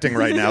constant- projecting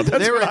right now.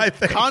 That's they were what I in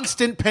think.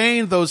 constant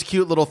pain, those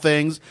cute little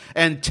things,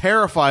 and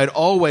terrified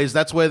always.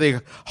 That's why they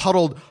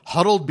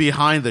huddled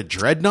behind the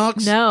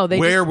Dreadnoks. No,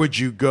 where would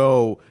you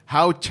go?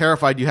 how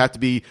terrified you have to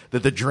be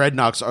that the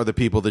Dreadnoks are the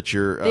people that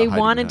you're. They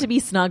wanted to be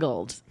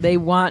snuggled. They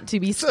want to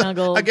be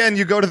snuggled. Again,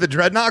 you go to the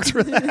Dreadnoks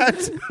for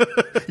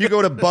that. You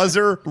go to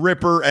Buzzer,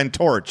 Ripper, and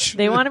Torch.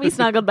 They want to be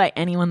snuggled by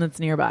anyone that's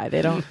nearby.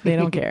 They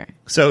don't care.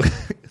 So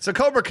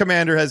Cobra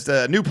Commander has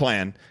a new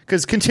plan,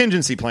 because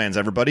contingency plans,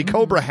 everybody.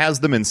 Cobra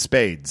has them in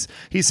spades.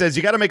 He says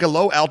you got to make a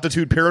low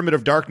altitude pyramid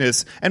of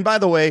darkness, and by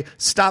the way,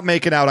 stop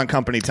making out on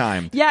company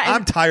time. Yeah,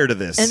 I'm tired of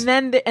this.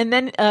 And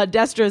then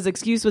Destro's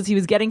excuse was he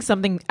was getting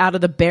something out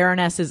of the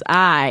Baroness's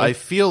eye. I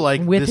feel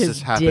like with this his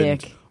has happened.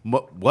 dick.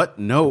 What?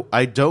 No,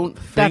 I don't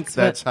think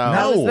that's how.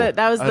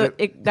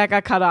 That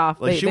got cut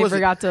off. Like, they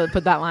forgot to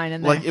put that line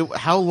in there. Like,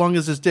 how long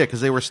is his dick? Because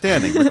they were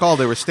standing. Recall,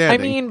 they were I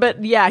standing. mean,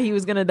 but yeah, he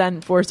was going to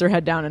then force her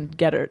head down and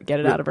get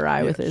it out of her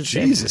eye with his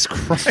dick. Jesus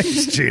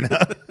Christ,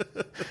 Gina.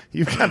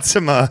 You've got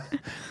some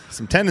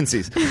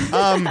tendencies.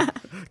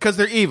 Because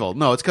they're evil.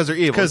 No, it's because they're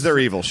evil. Because they're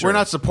evil, sure. We're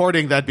not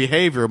supporting that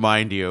behavior,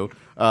 mind you.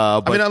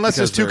 I mean, unless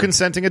there's two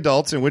consenting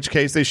adults, in which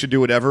case they should do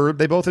whatever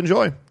they both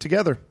enjoy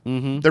together.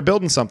 Mm-hmm. They're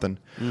building something.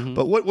 Mm-hmm.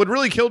 But what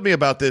really killed me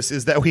about this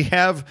is that we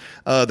have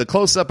the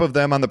close-up of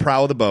them on the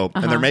prow of the boat,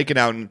 and they're making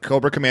out, and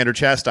Cobra Commander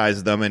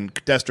chastises them, and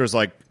Destro's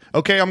like,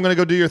 okay, I'm going to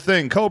go do your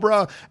thing,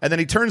 Cobra. And then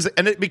he turns,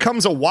 and it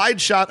becomes a wide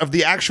shot of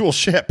the actual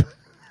ship.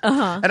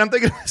 And I'm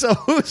thinking, so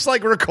who's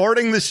like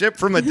recording the ship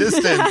from a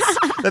distance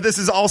that this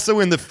is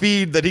also in the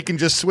feed that he can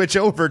just switch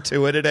over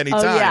to it at any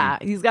time? Yeah,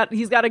 he's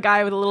got a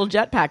guy with a little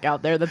jetpack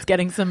out there that's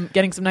getting some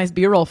nice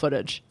B-roll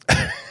footage.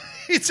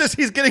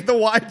 He's getting the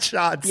wide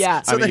shots,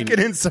 so they can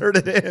insert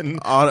it in.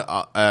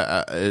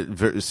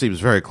 It seems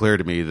very clear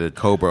to me that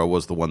Cobra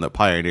was the one that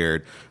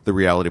pioneered the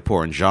reality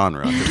porn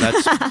genre.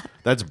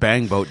 That's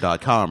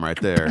bangboat.com right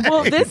there.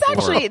 Well, this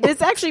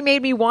actually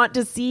made me want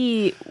to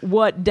see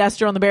what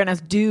Destro and the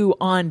Baroness do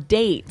on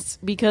dates,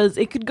 because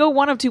it could go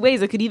one of two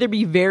ways. It could either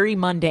be very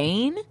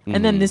mundane,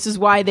 and then this is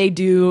why they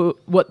do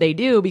what they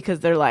do,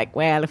 because they're like,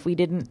 well,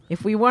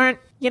 if we weren't,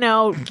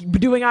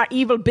 doing our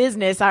evil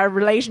business, our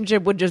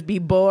relationship would just be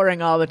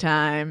boring all the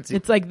time.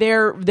 It's like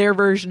their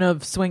version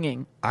of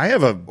swinging. I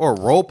have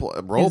role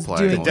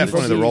play.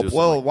 Definitely the role.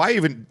 Well, why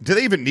even do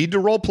they even need to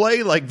role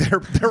play? Like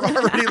they're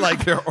already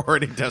like they're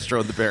already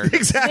Destro and the Baron.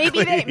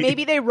 Exactly.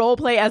 Maybe they role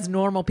play as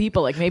normal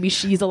people. Like maybe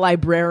she's a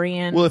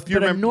librarian. Well, if you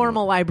remember, a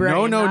normal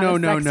librarian, no,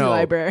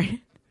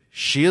 librarian.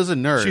 She is a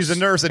nurse. She's a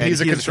nurse, and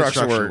he's a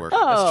construction worker.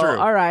 Oh, that's true.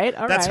 All right.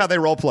 That's how they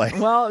role play.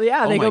 Well,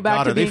 yeah, they go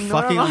back to being normal.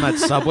 Are they fucking on that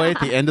subway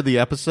at the end of the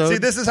episode? See,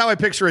 this is how I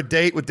picture a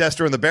date with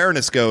Destro and the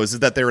Baroness goes: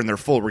 is that they're in their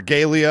full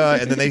regalia,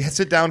 and then they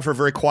sit down for a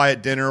very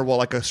quiet dinner while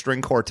like a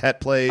string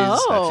quartet plays.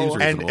 Oh, that seems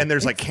reasonable. And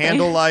there's like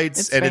candle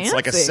lights, and it's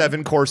like a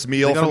 7-course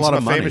meal from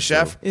some famous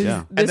chef.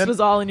 This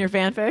was all in your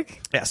fanfic?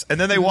 Yes, and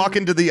then they walk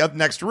into the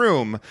next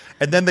room,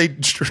 and then they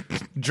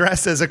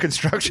dress as a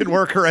construction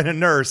worker and a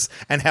nurse,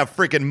 and have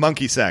freaking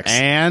monkey sex.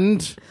 And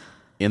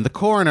in the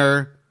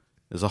corner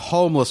is a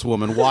homeless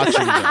woman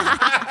watching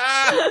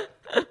them.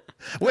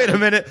 Wait a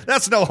minute,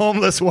 that's no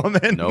homeless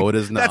woman. No, it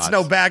is not. That's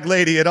no bag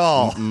lady at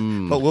all.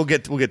 But we'll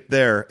get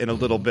there in a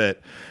little bit.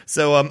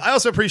 So I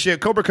also appreciate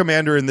Cobra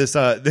Commander in this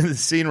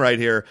scene right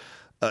here.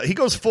 He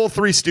goes full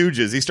Three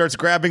Stooges. He starts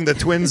grabbing the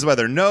twins by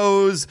their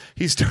nose.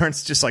 He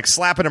starts just like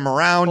slapping them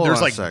around.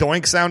 There's like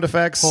doink sound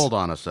effects. Hold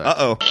on a sec.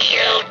 Uh-oh.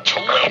 You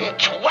twin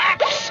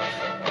twats!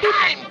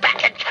 I'm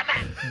back in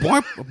command!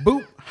 Boop,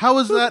 boop. How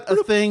is that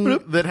a thing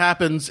that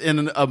happens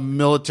in a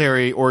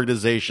military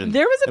organization?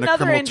 There was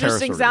another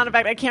interesting sound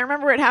effect. I can't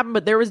remember where it happened,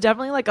 but there was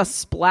definitely like a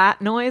splat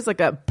noise,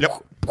 like a.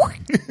 Yep.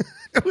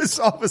 It was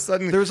all of a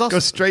sudden. Go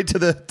straight to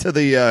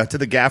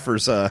the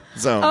gaffer's zone.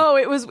 Oh,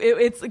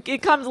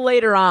 it comes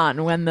later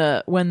on when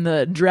the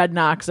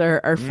Dreadnoks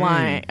are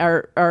flying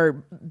are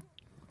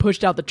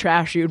pushed out the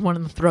trash chute. One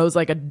of them throws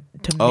like a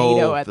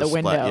tomato at the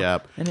window. Yeah,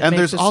 and it makes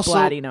there's a also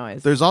splatty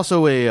noise. There's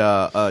also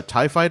a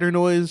TIE fighter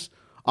noise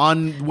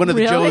on one of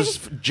the Joe's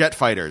jet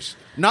fighters.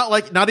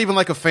 Not even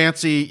like a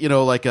fancy,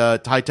 like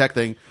a high tech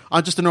thing.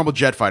 On just a normal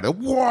jet fighter.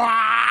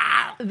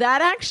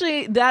 That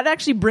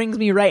actually brings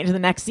me right into the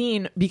next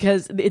scene,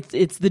 because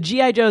it's the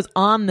G.I. Joes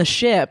on the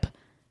ship,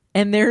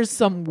 and there's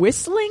some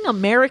whistling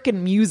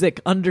American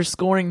music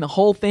underscoring the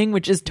whole thing,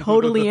 which is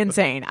totally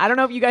insane. I don't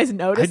know if you guys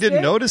noticed. I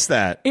didn't notice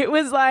that. It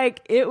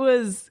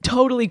was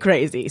totally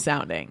crazy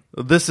sounding.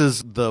 This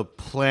is the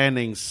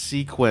planning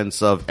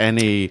sequence of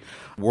any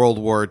World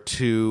War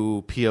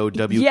II POW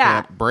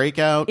camp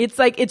breakout.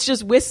 It's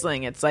just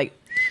whistling. It's like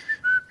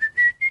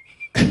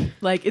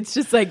it's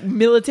just like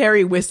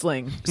military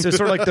whistling. So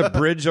sort of like the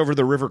bridge over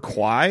the River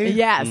Kwai?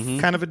 Yes.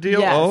 Kind of a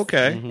deal? Yes. Oh,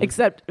 okay.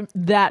 Except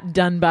that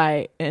done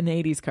by an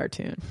 80s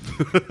cartoon.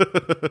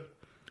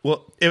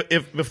 Well,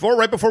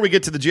 right before we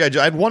get to the G.I.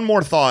 Joe, I had one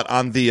more thought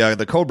on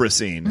the Cobra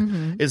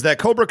scene. Is that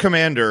Cobra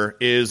Commander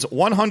is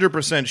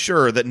 100%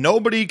 sure that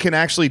nobody can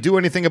actually do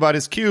anything about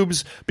his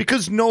cubes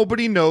because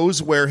nobody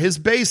knows where his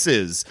base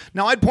is.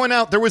 Now, I'd point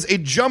out there was a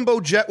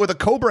jumbo jet with a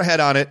Cobra head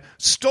on it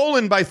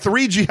stolen by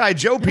 3 G.I.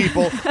 Joe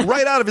people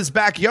right out of his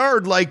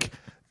backyard like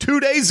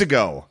 2 days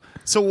ago.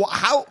 So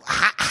how?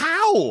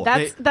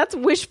 That's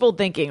wishful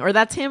thinking, or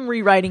that's him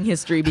rewriting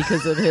history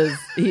because of his.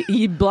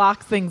 He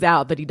blocks things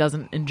out that he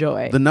doesn't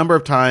enjoy. The number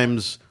of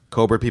times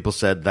Cobra people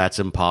said that's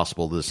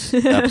impossible this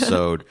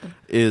episode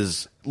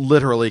is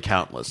literally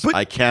countless.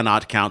 I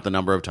cannot count the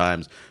number of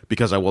times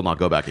because I will not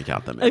go back and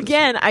count them.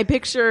 Again, I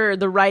picture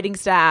the writing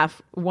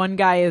staff. One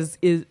guy is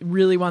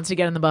really wants to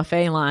get in the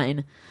buffet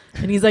line,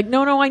 and he's like,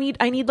 "No, I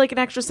need like an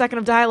extra second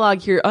of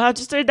dialogue here.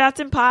 Just that's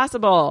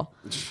impossible.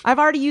 I've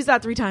already used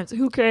that 3 times.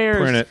 Who cares?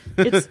 Print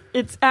it.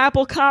 It's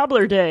apple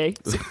cobbler day."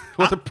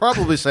 Well, they're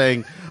probably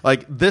saying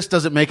like this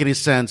doesn't make any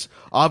sense.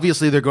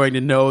 Obviously, they're going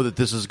to know that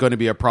this is going to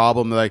be a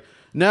problem. They're like,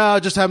 no,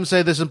 just have him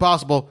say this is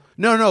impossible.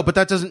 No, but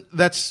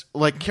that's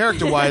like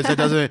character-wise, that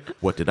doesn't...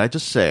 What did I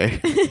just say?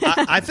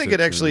 I think it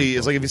actually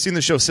is like, if you've seen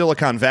the show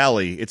Silicon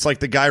Valley, it's like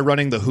the guy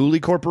running the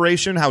Hooli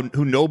Corporation,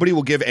 who nobody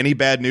will give any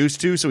bad news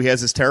to, so he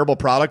has this terrible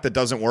product that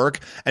doesn't work,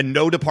 and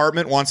no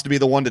department wants to be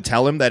the one to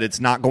tell him that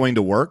it's not going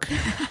to work.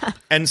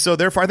 And so,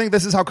 therefore, I think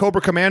this is how Cobra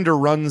Commander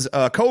runs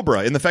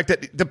Cobra, in the fact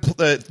that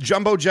the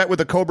jumbo jet with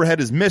the Cobra head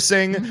is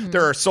missing. Mm-hmm.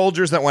 There are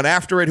soldiers that went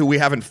after it who we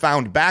haven't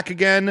found back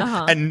again,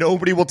 and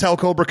nobody will tell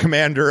Cobra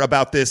Commander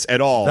about this at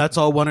all. That's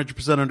all 100%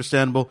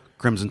 understandable.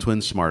 Crimson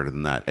Twin's smarter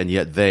than that, and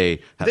yet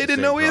they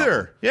didn't know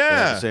either. Yeah, they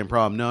have the same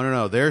problem.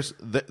 No.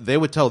 They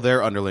would tell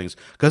their underlings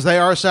because they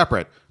are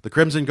separate. The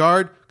Crimson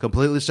Guard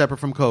completely separate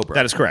from Cobra.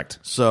 That is correct.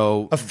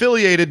 So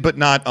affiliated but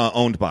not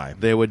owned by.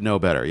 They would know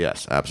better.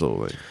 Yes,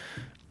 absolutely.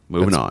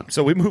 Moving on.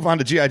 So we move on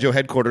to G.I. Joe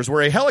headquarters,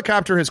 where a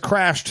helicopter has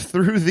crashed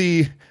through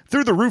the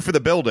roof of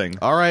the building.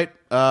 All right,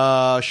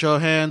 show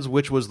of hands.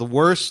 Which was the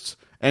worst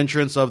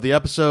entrance of the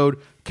episode?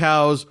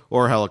 Cows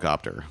or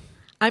helicopter?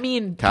 I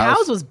mean,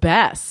 cows was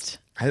best.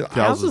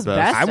 Cows was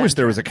best. I wish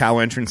there was a cow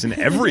entrance in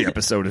every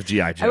episode of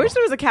G.I. Joe. I wish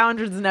there was a cow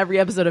entrance in every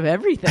episode of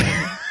everything.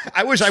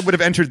 I wish I would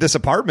have entered this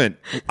apartment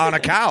on a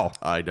cow.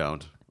 I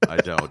don't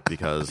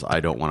because I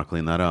don't want to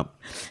clean that up.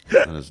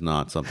 That is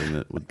not something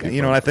that would be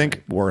you know what I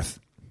think? Worth.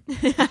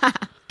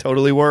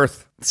 Totally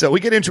worth. So we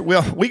get into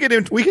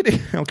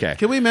okay.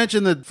 Can we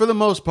mention that for the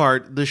most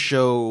part the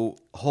show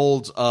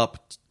holds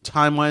up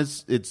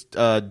time-wise? It's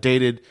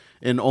dated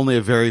in only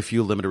a very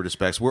few limited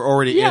respects. We're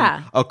already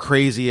in a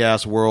crazy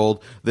ass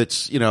world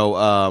that's,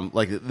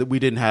 like we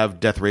didn't have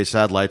death ray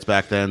satellites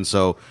back then,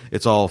 so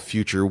it's all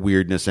future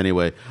weirdness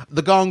anyway.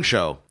 The Gong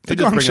Show. The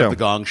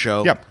Gong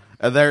Show. Yep.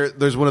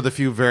 There's one of the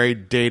few very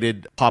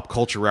dated pop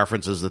culture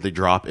references that they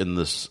drop in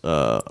this.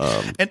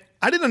 And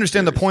I didn't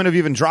understand the point of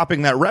even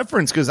dropping that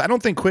reference, because I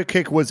don't think Quick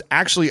Kick was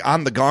actually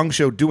on the Gong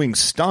Show doing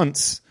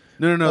stunts.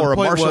 No. Or a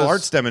martial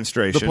arts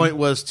demonstration. The point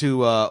was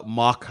to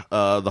mock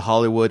the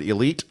Hollywood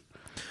elite.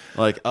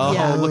 Like,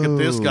 look at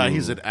this guy.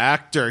 He's an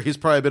actor. He's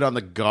probably been on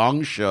the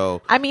Gong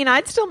Show. I mean,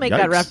 I'd still make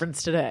that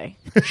reference today.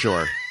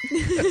 Sure.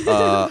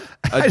 A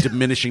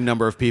diminishing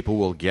number of people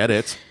will get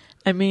it.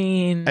 I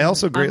mean, I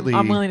also greatly...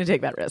 I'm willing to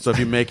take that risk. So if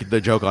you make the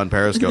joke on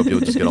Periscope, you'll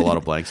just get a lot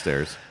of blank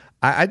stares.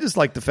 I just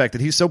like the fact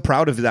that he's so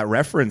proud of that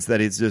reference that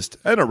he's just,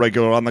 and a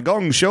regular on the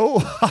Gong Show.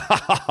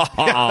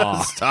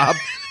 Stop,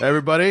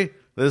 everybody.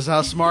 This is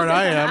how smart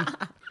I am.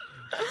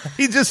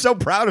 He's just so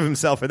proud of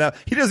himself, and that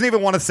he doesn't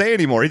even want to say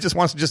anymore. He just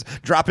wants to just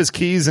drop his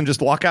keys and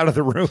just walk out of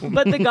the room.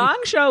 But the Gong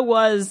Show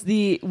was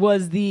the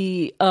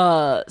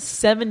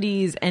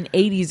 70s and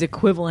 80s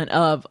equivalent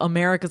of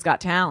America's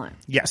Got Talent.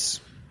 Yes,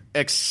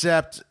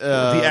 except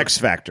the X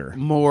Factor,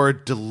 more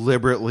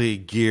deliberately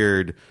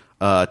geared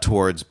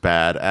towards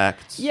bad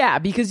acts. Yeah,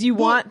 because you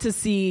want to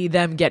see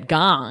them get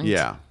gonged.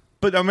 Yeah.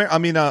 But I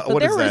mean, but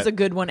what there is that? was a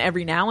good one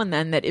every now and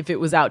then that if it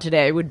was out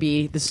today would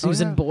be the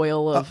Susan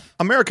Boyle of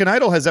American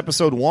Idol has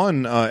episode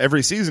 1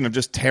 every season of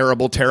just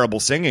terrible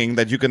singing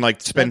that you can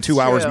like spend 2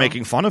 hours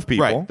making fun of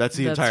people. Right, that's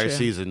the entire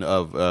season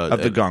of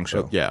the Gong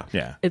Show.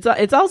 Yeah.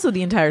 It's also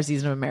the entire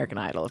season of American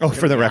Idol.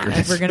 For the record,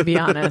 if we're going to be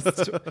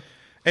honest.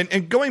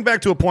 And going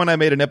back to a point I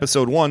made in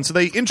episode 1, so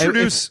they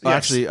introduce...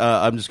 Actually,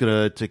 I'm just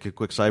going to take a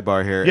quick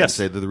sidebar here and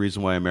say that the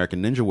reason why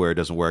American Ninja Warrior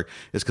doesn't work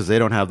is because they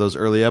don't have those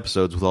early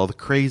episodes with all the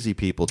crazy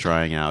people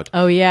trying out.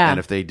 Oh, yeah. And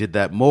if they did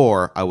that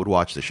more, I would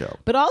watch the show.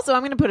 But also,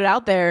 I'm going to put it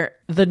out there,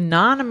 the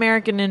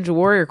non-American Ninja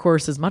Warrior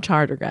course is much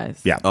harder,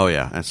 guys. Yeah. Oh,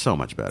 yeah. It's so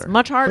much better. It's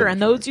much harder.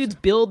 And those dudes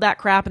build that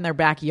crap in their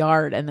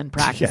backyard and then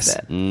practice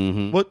it.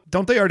 Mm-hmm. Well,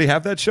 don't they already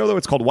have that show, though?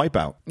 It's called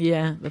Wipeout.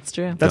 Yeah, that's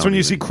true. That's when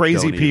you see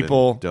crazy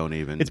people. Don't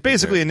even. It's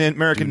basically an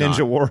American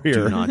Ninja Warrior.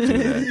 Do not do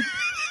that.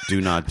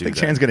 Do not do that. I think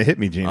Chan's going to hit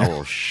me, Gina. I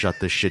will shut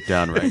this shit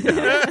down right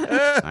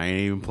now. I ain't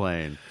even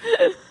playing.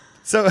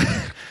 So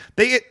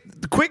the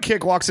Quick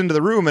Kick walks into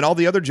the room and all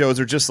the other Joes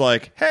are just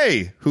like,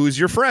 hey, who's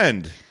your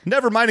friend?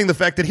 Never minding the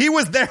fact that he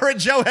was there at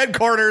Joe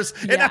headquarters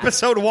in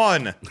episode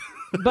 1.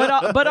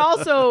 But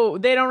also,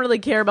 they don't really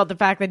care about the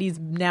fact that he's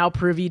now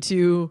privy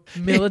to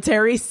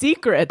military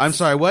secrets. I'm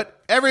sorry, what?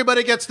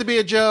 Everybody gets to be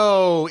a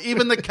Joe,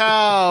 even the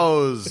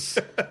cows.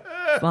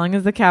 As long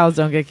as the cows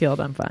don't get killed,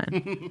 I'm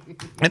fine.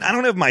 And I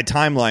don't have my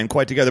timeline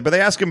quite together, but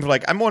they ask him,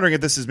 I'm wondering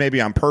if this is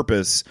maybe on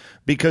purpose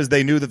because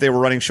they knew that they were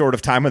running short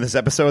of time on this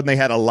episode and they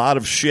had a lot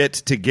of shit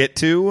to get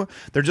to.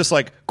 They're just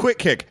like, Quick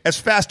Kick, as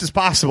fast as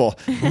possible.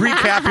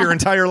 Recap your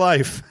entire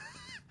life.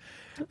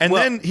 And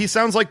then he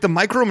sounds like the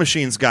Micro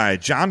Machines guy,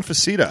 John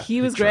Facita.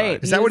 He was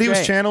great. Is that what he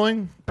was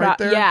channeling right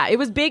there? Yeah, it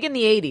was big in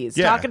the 80s.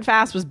 Yeah. Talking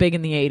Fast was big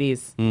in the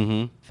 80s.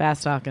 Mm-hmm.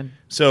 Fast talking.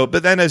 So,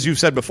 but then as you've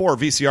said before,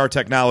 VCR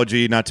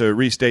technology, not to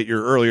restate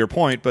your earlier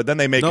point, but then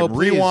they make him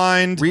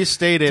rewind.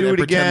 Restate it do and it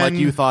pretend again.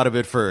 like you thought of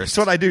it first.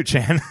 That's what I do,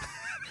 Chan.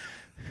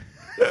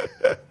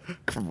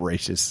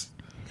 Gracious.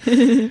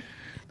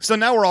 So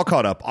now we're all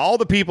caught up. All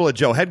the people at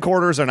Joe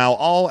headquarters are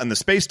now and the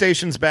space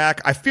station's back.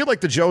 I feel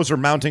like the Joes are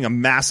mounting a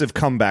massive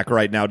comeback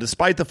right now,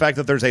 despite the fact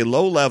that there's a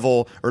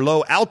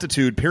low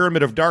altitude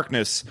pyramid of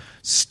darkness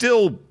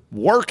still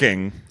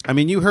working. I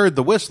mean, you heard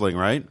the whistling,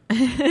 right?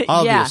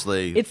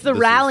 Obviously. Yeah. It's the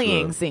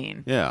rallying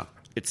scene. Yeah.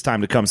 It's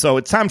time to come. So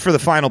it's time for the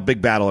final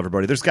big battle,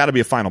 everybody. There's got to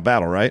be a final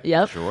battle, right?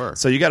 Yep. Sure.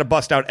 So you got to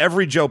bust out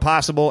every Joe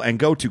possible and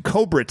go to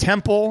Cobra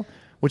Temple,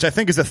 which I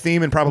think is a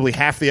theme in probably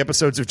half the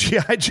episodes of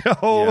G.I. Joe.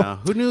 Yeah.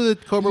 Who knew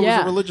that Cobra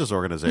was a religious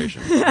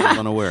organization? I was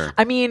unaware.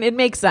 I mean, it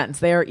makes sense.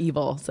 They are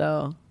evil,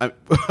 so.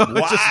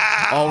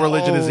 Just all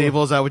religion is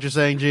evil. Is that what you're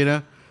saying,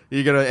 Gina?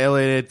 You're going to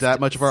alienate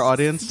that much of our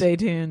audience? Stay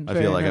tuned for I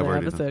feel like I've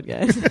another already episode,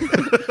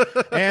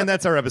 guys. And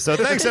that's our episode.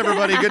 Thanks,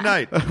 everybody. Good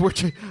night. We're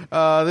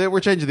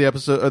changing the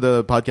episode,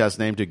 the podcast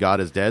name to "God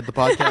Is Dead." The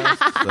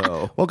podcast.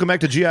 So Welcome back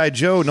to G.I.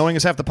 Joe, Knowing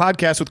Is Half the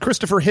Podcast with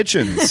Christopher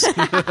Hitchens.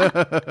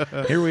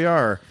 Here we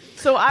are.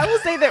 So I will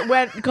say that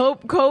when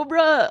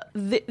Cobra,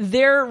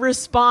 their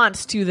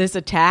response to this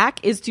attack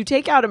is to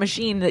take out a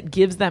machine that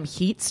gives them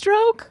heat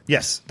stroke.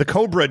 Yes, the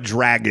Cobra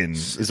Dragon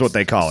is what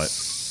they call it.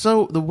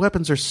 So the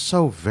weapons are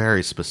so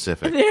very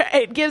specific.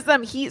 It gives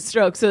them heat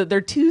stroke so that they're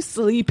too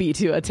sleepy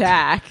to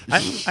attack.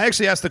 I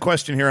actually asked the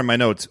question here in my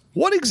notes.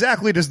 What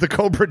exactly does the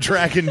Cobra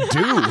Dragon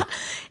do?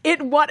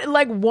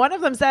 One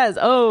of them says,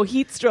 "Oh,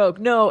 heat stroke,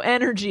 no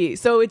energy."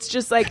 So it's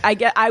just like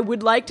I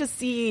would like to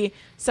see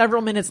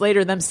several minutes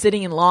later them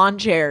sitting in lawn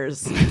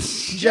chairs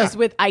just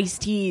with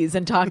iced teas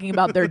and talking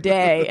about their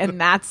day,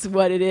 and that's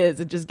what it is.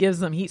 It just gives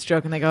them heat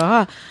stroke, and they go,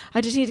 "Oh,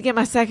 I just need to get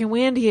my second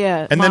wind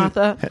here,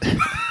 Martha."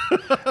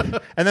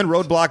 And then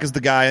Roadblock is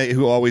the guy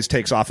who always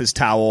takes off his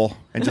towel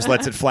and just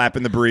lets it flap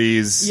in the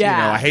breeze. Yeah.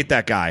 You know, I hate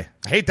that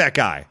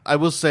guy. I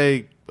will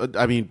say,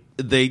 I mean,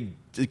 the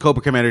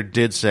Cobra Commander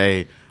did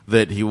say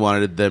that he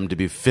wanted them to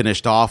be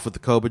finished off with the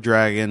Cobra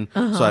Dragon.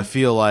 So I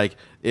feel like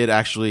it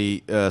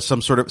actually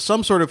some sort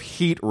of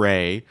heat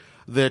ray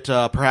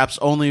that perhaps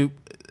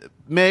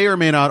may or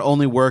may not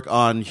only work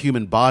on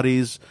human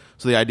bodies.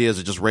 So the idea is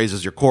it just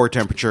raises your core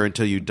temperature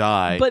until you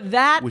die. But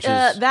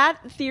that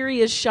theory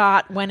is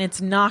shot when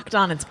it's knocked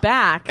on its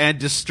back and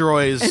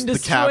destroys the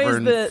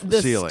cavern the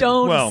ceiling.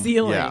 stone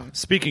ceiling. Yeah.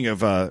 Speaking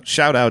of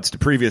shout-outs to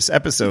previous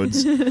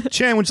episodes,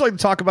 Chan, would you like to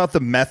talk about the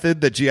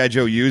method that G.I.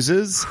 Joe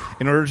uses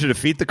in order to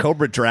defeat the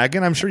Cobra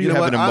Dragon? I'm sure you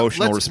have an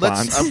emotional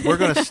response. We're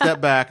going to step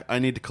back. I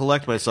need to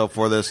collect myself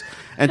for this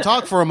and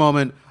talk for a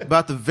moment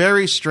about the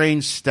very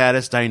strange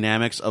status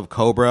dynamics of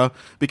Cobra,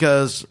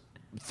 because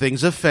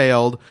things have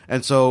failed,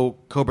 and so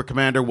Cobra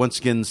Commander once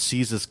again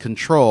seizes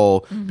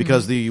control,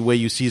 because the way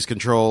you seize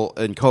control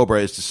in Cobra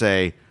is to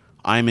say,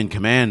 "I'm in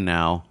command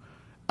now,"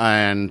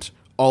 and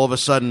all of a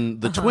sudden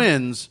the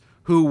twins,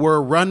 who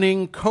were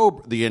running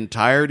Cobra, the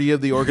entirety of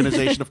the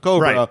organization of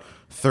Cobra, Right.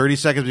 30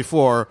 seconds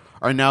before,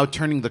 are now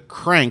turning the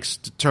cranks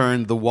to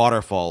turn the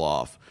waterfall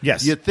off.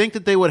 Yes. You'd think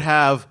that they would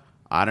have,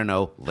 I don't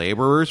know,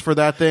 laborers for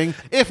that thing,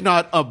 if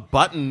not a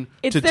button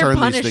It's to their turn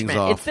punishment. these things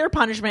off. It's their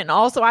punishment. And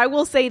also, I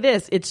will say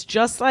this: it's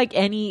just like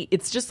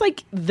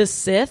the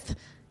Sith.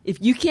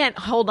 If you can't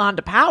hold on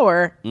to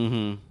power,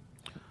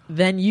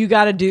 then you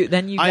got to do.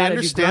 Then you got to do I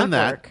understand grunt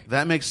that. work.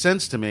 That makes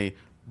sense to me.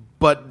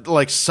 But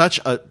like such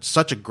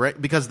a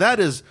great, because that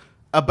is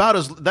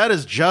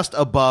just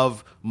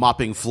above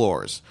mopping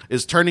floors,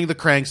 is turning the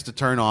cranks to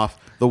turn off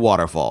the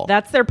waterfall.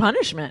 That's their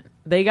punishment.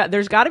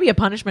 There's got to be a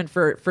punishment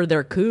for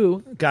their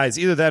coup. Guys,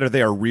 either that or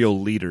they are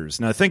real leaders.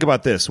 Now, think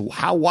about this.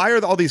 Why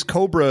are all these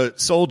Cobra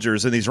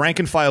soldiers and these rank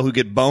and file who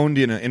get boned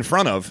in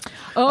front of,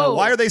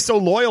 why are they so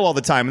loyal all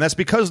the time? And that's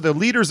because the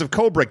leaders of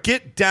Cobra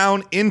get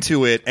down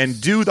into it and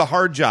do the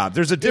hard job.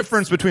 There's a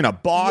difference between a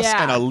boss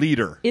and a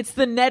leader. It's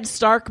the Ned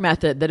Stark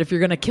method that if you're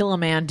going to kill a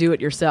man, do it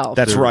yourself.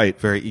 That's right.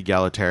 Very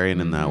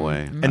egalitarian in that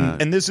way.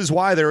 And this is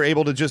why they're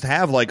able to just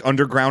have like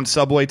underground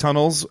subway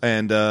tunnels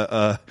and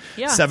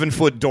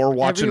 7-foot door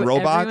watching robots.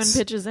 Everyone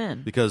pitches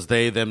in. Because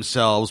they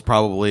themselves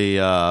probably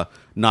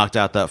knocked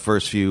out that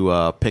first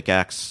few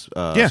pickaxe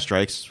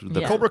strikes.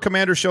 The Cobra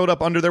Commander showed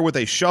up under there with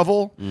a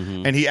shovel,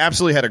 and he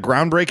absolutely had a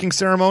groundbreaking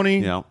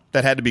ceremony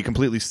that had to be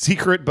completely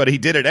secret, but he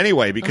did it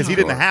anyway because he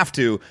didn't have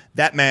to.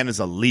 That man is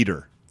a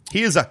leader.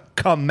 He is a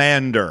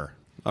commander.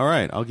 All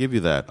right, I'll give you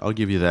that.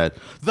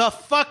 The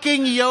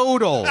fucking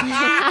yodel.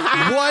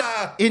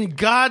 What in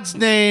God's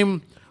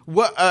name?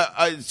 What?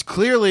 It's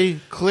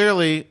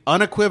clearly,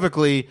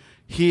 unequivocally,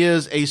 he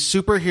is a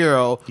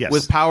superhero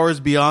with powers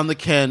beyond the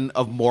ken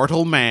of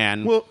mortal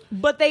man. Well,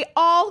 but they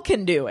all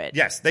can do it.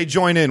 Yes, they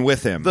join in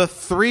with him. The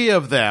three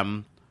of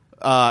them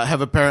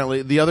have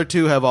apparently, the other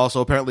two have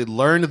also apparently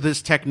learned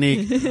this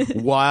technique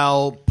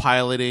while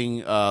piloting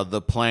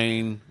the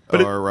plane. It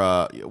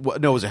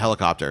was a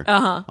helicopter.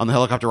 On the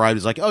helicopter ride,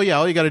 he's like, "Oh yeah,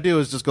 all you got to do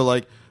is just go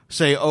like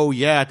say, oh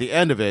yeah, at the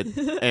end of it,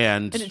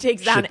 and it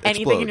takes down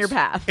anything in your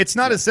path." It's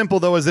not as simple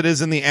though as it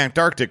is in the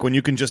Antarctic when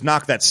you can just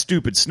knock that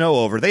stupid snow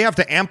over. They have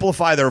to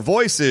amplify their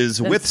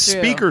voices with true.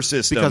 speaker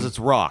system because it's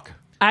rock.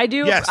 I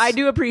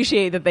do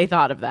appreciate that they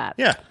thought of that.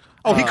 Yeah.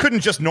 Oh, he couldn't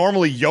just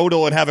normally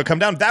yodel and have it come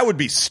down. That would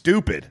be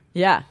stupid.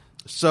 Yeah.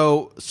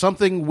 So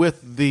something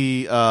with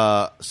the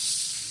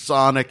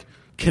sonic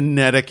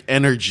kinetic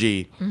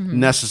energy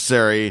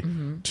necessary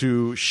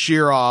to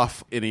shear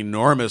off an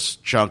enormous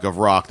chunk of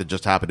rock that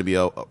just happened to be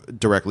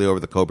directly over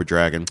the Cobra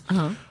Dragon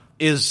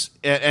is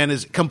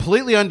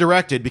completely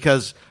undirected,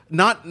 because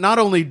not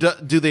only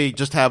do they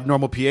just have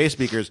normal PA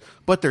speakers,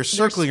 but they're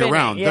circling spinning,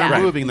 around, they're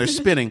moving, they're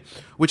spinning,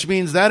 which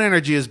means that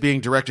energy is being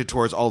directed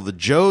towards all the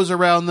Joes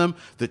around them,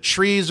 the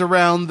trees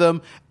around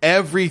them,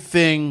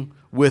 everything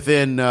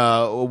within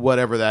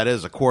whatever that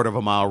is, a quarter of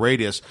a mile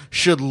radius,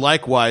 should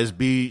likewise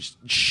be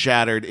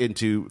shattered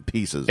into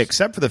pieces.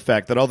 Except for the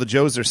fact that all the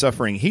Joes are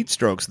suffering heat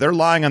strokes. They're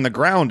lying on the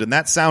ground, and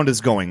that sound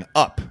is going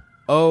up.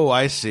 Oh,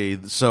 I see.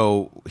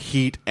 So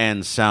heat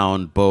and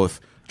sound both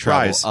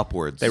travel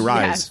upwards. They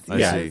rise. Yes,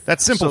 Yeah, yes.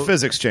 that's simple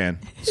physics, Chan.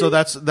 So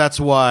that's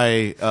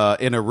why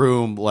in a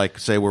room, like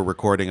say we're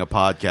recording a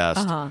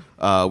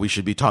podcast, we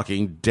should be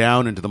talking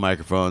down into the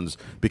microphones,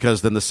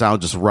 because then the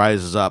sound just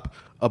rises up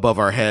above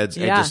our heads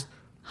and just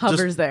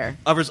hovers there.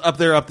 Hovers up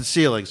there, up the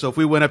ceiling. So if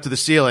we went up to the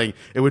ceiling,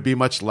 it would be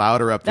much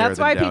louder up there. That's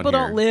why than down people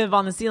here. don't live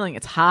on the ceiling.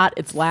 It's hot.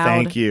 It's loud.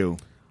 Thank you.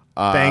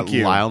 Thank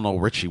you. Lionel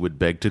Richie would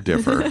beg to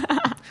differ.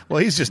 Well,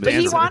 he's just But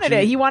dancing. he wanted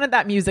it. He wanted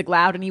that music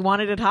loud, and he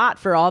wanted it hot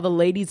for all the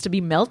ladies to be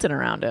melting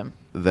around him.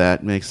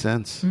 That makes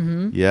sense.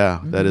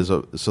 Yeah, that is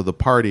so the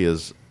party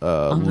is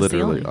literally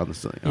ceiling. on the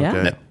ceiling. Yeah.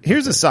 Okay.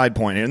 Here's a side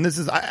point, and this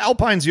is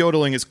Alpine's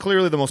yodeling is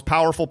clearly the most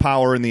powerful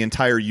power in the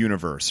entire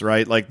universe,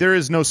 right? Like, there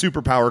is no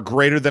superpower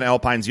greater than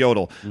Alpine's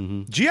yodel.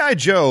 G.I.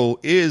 Joe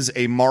is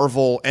a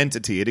Marvel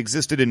entity. It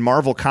existed in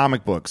Marvel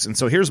comic books. And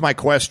so here's my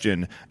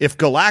question. If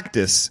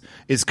Galactus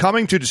is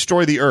coming to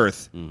destroy the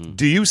Earth,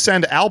 do you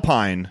send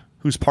Alpine,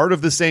 who's part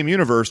of the same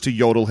universe, to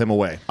yodel him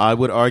away? I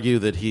would argue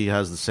that he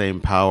has the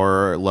same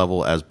power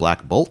level as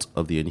Black Bolt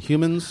of the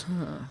Inhumans,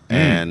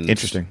 and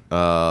Interesting.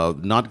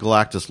 Not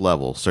Galactus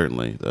level,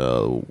 certainly.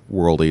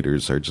 World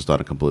Eaters are just on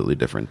a completely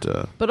different.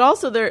 But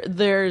also,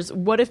 there's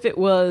what if it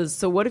was?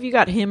 So what if you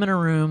got him in a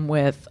room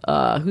with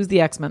who's the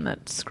X-Men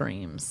that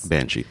screams?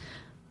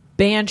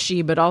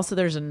 Banshee, but also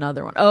there's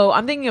another one. Oh,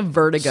 I'm thinking of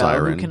Vertigo,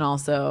 Siren. who can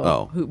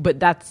also. But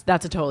that's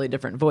a totally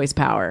different voice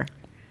power.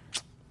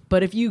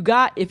 But if you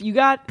got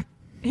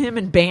him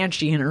and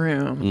Banshee in a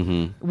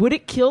room, would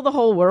it kill the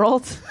whole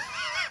world?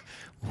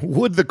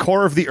 Would the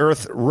core of the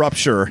Earth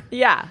rupture?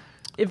 Yeah,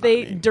 if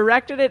they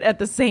directed it at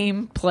the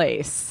same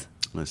place.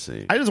 Let's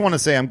see. I just want to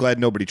say I'm glad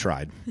nobody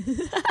tried,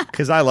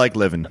 because I like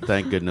living.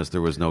 Thank goodness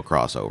there was no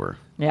crossover.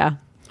 Yeah.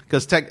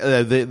 Because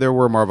there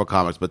were Marvel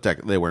comics, but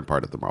they weren't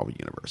part of the Marvel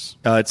universe.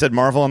 It said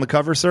Marvel on the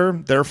cover, sir.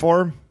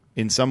 Therefore,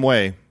 in some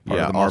way, part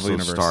of the Marvel also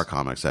universe. Star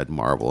Comics had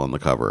Marvel on the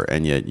cover,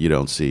 and yet you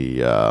don't see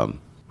the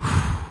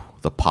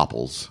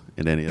Popples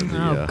in any of the.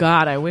 Oh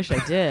God, I wish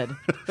I did.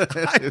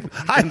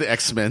 in the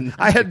X-Men.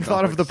 I hadn't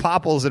thought of the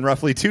Popples in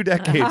roughly 2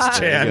 decades,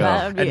 Chan.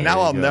 That'd be And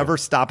now I'll go. never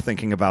stop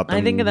thinking about them.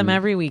 I think of them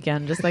every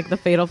weekend, just like the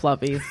Fatal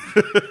Fluffies.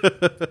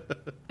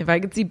 If I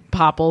could see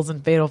Popples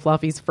and Fatal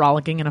Fluffies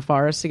frolicking in a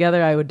forest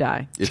together, I would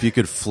die. If you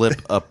could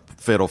flip a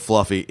Fatal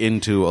Fluffy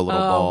into a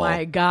little ball. Oh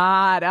my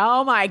God!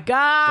 Oh my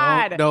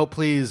God! No,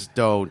 please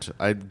don't.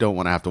 I don't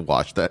want to have to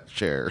wash that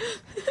chair.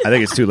 I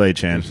think it's too late,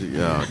 Chan.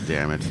 Oh,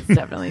 damn it. It's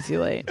definitely too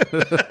late.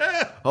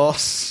 Oh,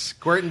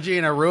 Squirt and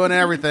Gina ruin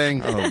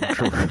everything.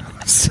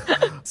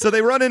 So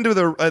they run into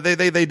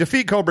they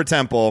defeat Cobra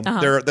Temple.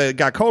 They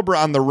got Cobra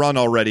on the run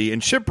already,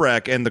 and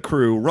Shipwreck and the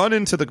crew run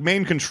into the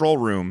main control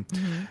room,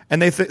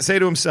 and they say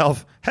to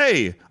himself,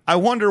 "Hey, I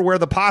wonder where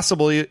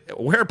possibly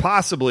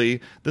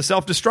the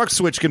self-destruct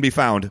switch can be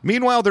found."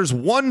 Meanwhile, there's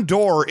one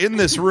door in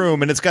this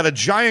room, and it's got a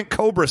giant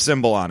Cobra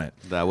symbol on it.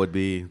 That would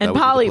be. And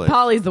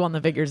Polly's the one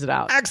that figures it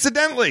out.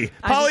 Accidentally,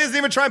 Polly isn't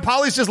even trying.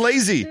 Polly's just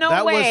lazy. No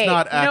That was way!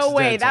 not No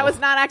way! That accidental. was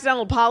not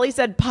accidental. Polly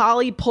said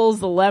Polly pulls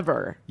the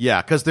lever.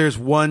 Yeah, because there's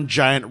one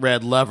giant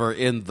red lever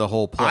in the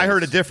whole place. I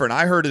heard it different.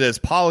 I heard it as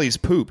Polly's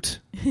pooped,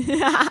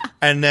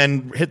 and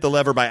then hit the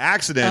lever by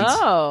accident.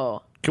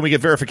 Oh, Can we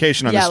get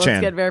verification on yeah. this, Let's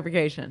Chan? get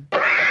verification.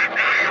 Polly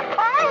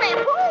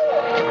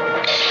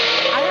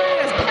I heard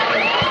it as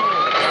Polly.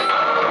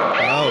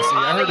 Oh, see,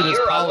 I heard it as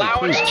Your Polly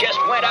allowance pooped. just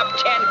went up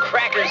 10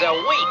 crackers a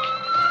week.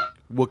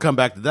 We'll come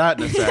back to that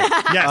in a sec.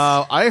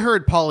 Yes. I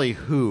heard Polly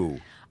who,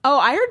 Oh,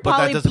 I heard but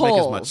Polly that doesn't pulls.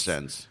 make as much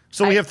sense.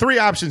 So we have 3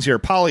 options here: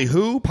 Polly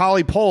who,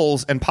 Polly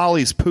pulls, and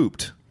Polly's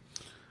pooped.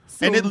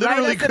 So And it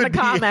literally write us could in the be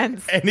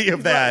comments any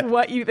of that.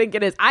 What you think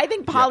it is. I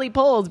think Polly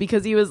Polls,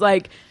 because he was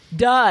like,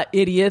 duh,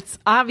 idiots.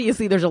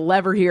 Obviously, there's a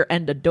lever here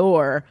and a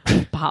door.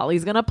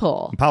 Polly's going to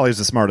pull. Polly's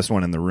the smartest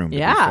one in the room, to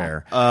be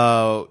fair.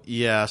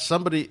 Yeah,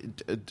 somebody...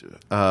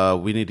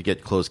 we need to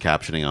get closed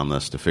captioning on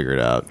this to figure it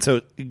out.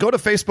 So go to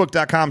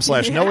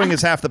facebook.com/knowing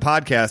is half the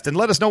podcast and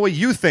let us know what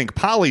you think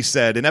Polly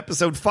said in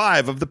episode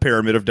 5 of The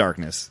Pyramid of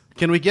Darkness.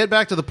 Can we get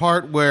back to the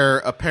part where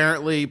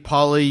apparently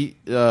Polly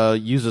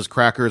uses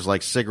crackers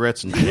like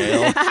cigarettes in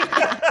jail?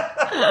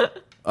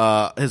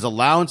 His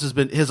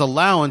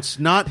allowance,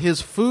 not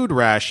his food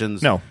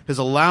rations. No. His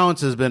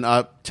allowance has been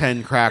up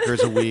 10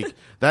 crackers a week.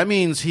 That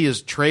means he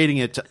is trading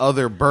it to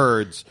other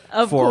birds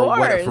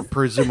for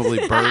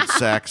presumably bird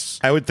sex.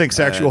 I would think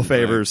sexual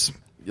favors.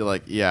 You're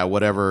like, yeah,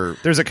 whatever.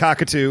 There's a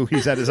cockatoo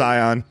he's had his eye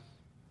on.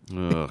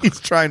 He's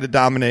trying to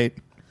dominate.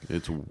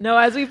 No,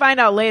 as we find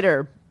out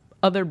later,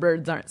 other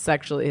birds aren't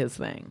sexually his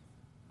thing.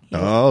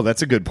 Oh,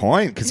 that's a good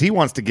point, because he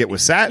wants to get with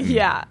Satin.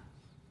 Yeah.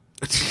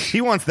 He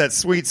wants that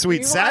sweet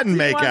Satin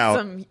make out.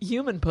 Some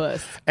human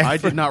puss. I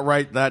did not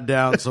write that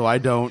down, so I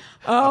don't.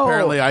 Oh,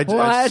 apparently,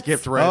 I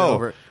skipped right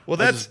over it. Well,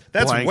 that's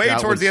way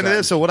towards the end of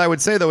this. So what I would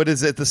say, though, it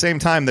is at the same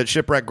time that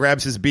Shipwreck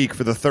grabs his beak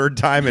for the 3rd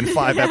time in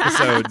 5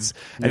 episodes,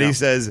 and he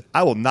says,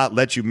 I will not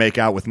let you make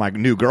out with my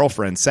new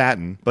girlfriend,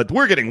 Satin. But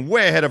we're getting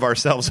way ahead of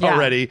ourselves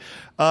already.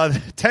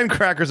 10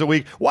 crackers a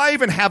week. Why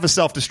even have a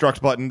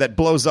self-destruct button that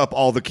blows up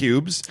all the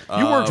cubes?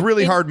 You worked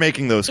really hard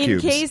making those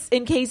cubes.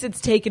 In case it's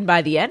taken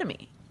by the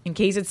enemy. In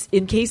case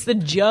the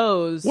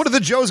Joes. What are the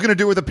Joes going to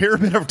do with the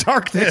Pyramid of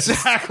Darkness?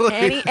 Exactly.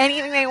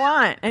 Anything they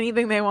want.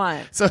 Anything they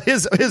want. So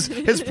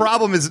his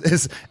problem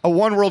is a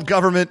one world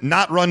government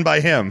not run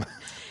by him.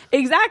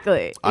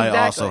 Exactly. I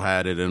also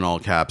had it in all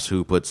caps.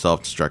 Who put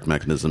self-destruct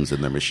mechanisms in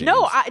their machines?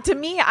 No, to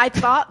me, I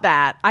thought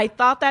that. I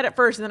thought that at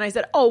first, and then I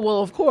said, "Oh,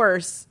 well, of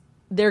course."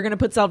 They're going to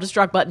put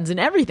self-destruct buttons in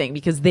everything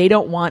because they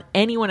don't want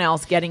anyone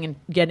else getting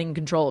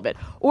control of it.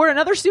 Or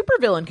another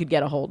supervillain could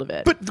get a hold of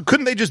it. But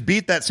couldn't they just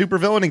beat that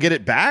supervillain and get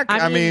it back?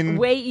 I mean,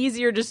 way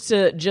easier just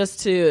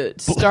to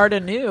start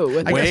anew.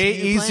 With way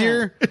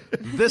easier?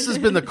 This has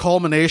been the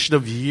culmination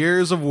of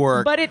years of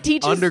work. But it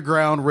teaches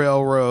underground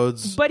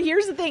railroads. But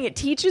here's the thing. It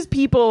teaches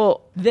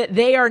people that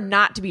they are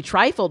not to be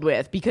trifled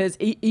with, because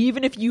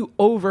even if you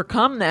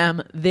overcome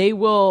them, they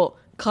will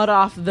cut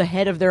off the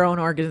head of their own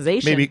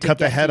organization. Maybe cut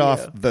the head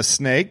off the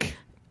snake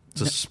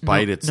to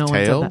spite its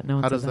tail.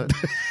 How does that?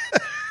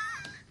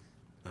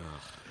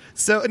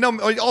 So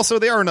also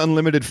they are an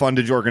unlimited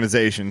fundage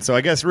organization. So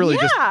I guess really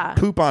just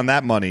poop on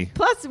that money.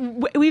 Plus,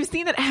 we've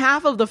seen that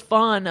half of the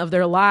fun of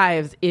their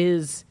lives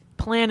is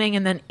planning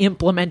and then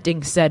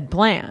implementing said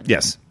plan.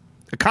 Yes.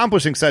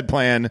 Accomplishing said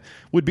plan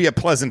would be a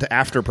pleasant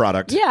after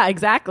product. Yeah,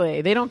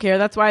 exactly. They don't care.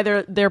 That's why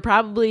they're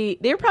probably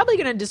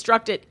going to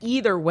destruct it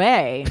either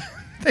way.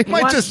 They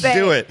might just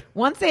do it.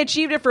 Once they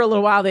achieved it for a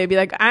little while, they'd be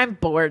like, I'm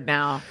bored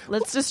now.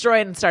 Let's destroy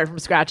it and start from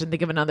scratch and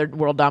think of another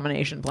world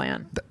domination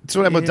plan. That's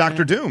what happened with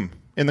Dr. Doom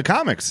in the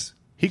comics.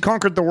 He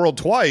conquered the world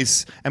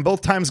twice, and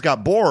both times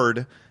got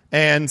bored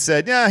and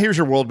said, yeah, here's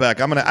your world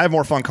back. I have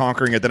more fun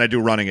conquering it than I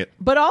do running it.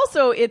 But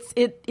also, it's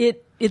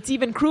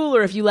even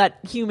crueler if you let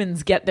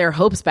humans get their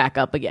hopes back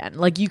up again.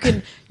 Like you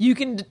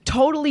can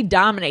totally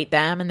dominate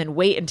them and then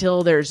wait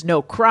until there's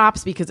no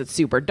crops because it's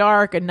super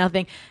dark and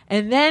nothing,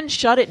 and then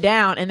shut it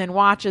down and then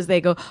watch as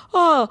they go,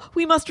 oh,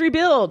 we must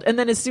rebuild. And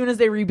then as soon as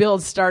they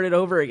rebuild, start it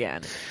over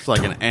again. It's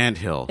like an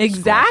anthill.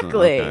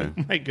 Exactly.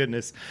 Okay. My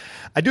goodness.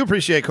 I do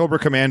appreciate Cobra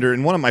Commander,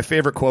 and one of my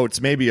favorite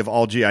quotes maybe of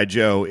all G.I.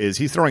 Joe is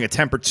he's throwing a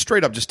temper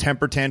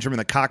tantrum in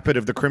the cockpit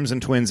of the Crimson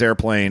Twins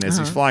airplane as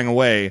he's flying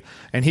away,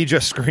 and he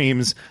just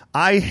screams,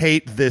 I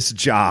hate this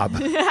job.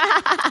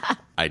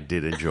 I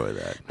did enjoy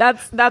that.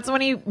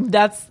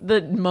 That's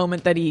the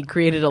moment that he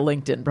created a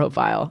LinkedIn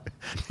profile.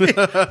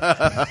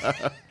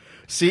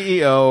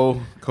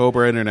 CEO,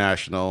 Cobra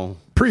International.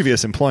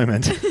 Previous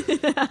employment.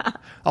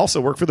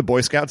 Also work for the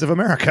Boy Scouts of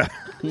America.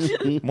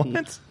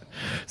 What?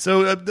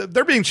 So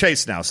they're being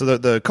chased now. So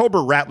the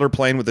Cobra Rattler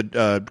plane with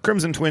the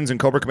Crimson Twins and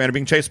Cobra Commander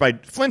being chased by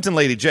Flint and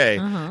Lady J.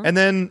 And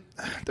then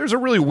there's a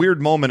really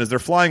weird moment as they're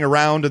flying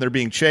around and they're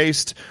being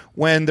chased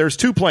when there's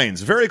 2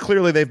 planes. Very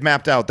clearly they've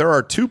mapped out. There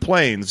are 2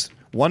 planes.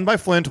 One by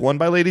Flint, one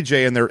by Lady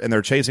J, and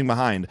they're chasing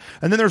behind.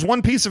 And then there's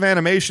one piece of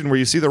animation where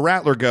you see the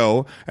Rattler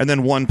go, and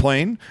then 1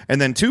 plane, and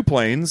then 2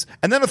 planes,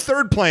 and then a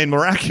 3rd plane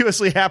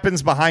miraculously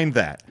happens behind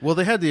that. Well,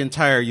 they had the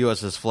entire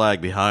USS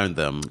flag behind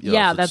them.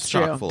 Yeah, that's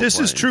true. This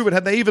is true, but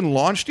had they even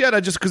launched yet?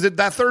 Because that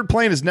 3rd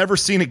plane is never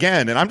seen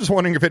again, and I'm just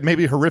wondering if it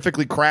maybe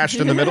horrifically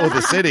crashed in the middle of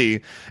the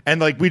city, and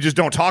we just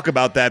don't talk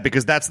about that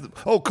because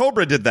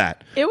Cobra did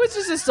that. It was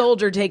just a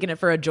soldier taking it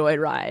for a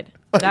joyride.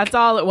 That's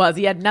all it was.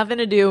 He had nothing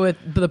to do with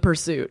the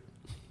pursuit.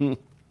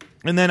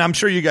 And then I'm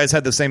sure you guys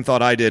had the same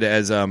thought I did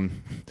as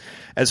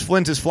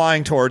Flint is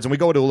flying towards, and we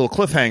go to a little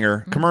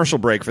cliffhanger commercial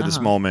break for this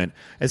moment,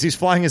 as he's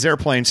flying his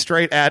airplane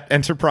straight at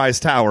Enterprise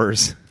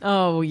Towers.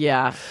 Oh,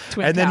 yeah.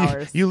 Twin Towers.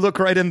 And then you look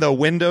right in the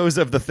windows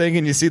of the thing,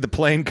 and you see the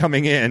plane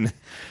coming in.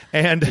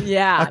 And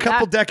a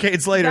couple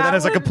decades later, that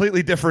has a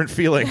completely different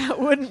feeling. That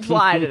wouldn't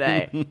fly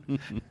today.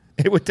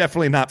 It would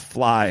definitely not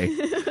fly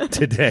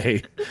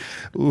today.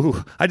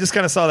 Ooh, I just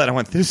kind of saw that. I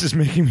went, this is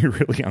making me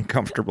really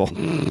uncomfortable.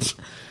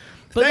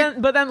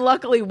 But then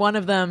luckily one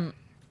of them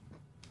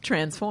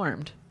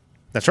transformed.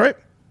 That's right.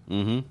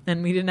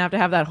 And we didn't have to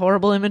have that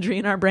horrible imagery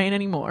in our brain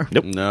anymore.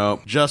 Nope.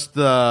 No, just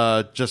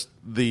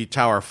the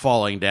tower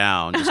falling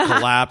down, just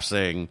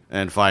collapsing,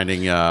 and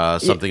finding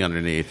something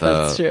underneath.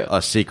 That's true. A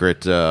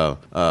secret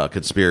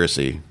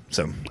conspiracy.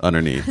 So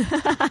Underneath.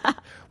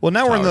 Well,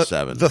 now we're in Tower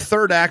 7. the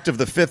third act of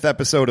the 5th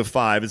episode of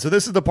 5. And so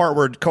this is the part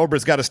where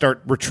Cobra's got to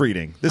start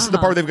retreating. This is the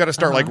part where they've got to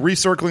start like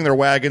recircling their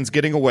wagons,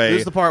 getting away.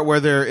 This is the part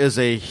where there is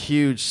a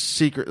huge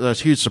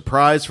huge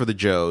surprise for the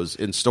Joes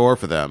in store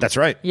for them. That's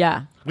right.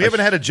 Yeah. We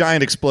haven't had a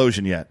giant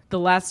explosion yet. The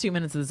last 2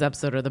 minutes of this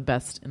episode are the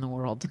best in the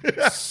world.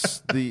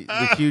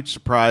 The huge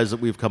surprise that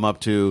we've come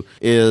up to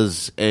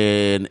is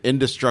an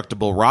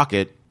indestructible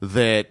rocket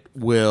that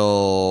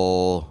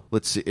will,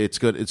 let's see, it's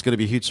going to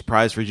be a huge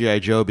surprise for G.I.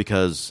 Joe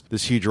because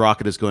this huge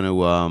rocket is going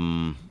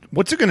to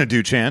What's it going to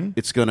do, Chan?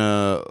 it's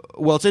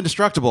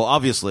indestructible,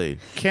 obviously.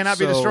 Cannot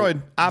be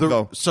destroyed.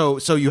 Obvo.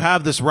 So you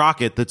have this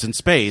rocket that's in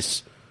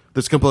space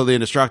that's completely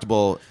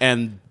indestructible,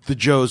 and the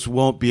Joes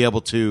won't be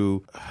able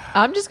to.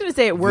 I'm just going to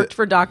say it worked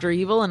for Dr.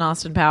 Evil and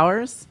Austin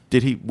Powers.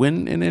 Did he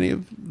win in any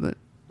of that?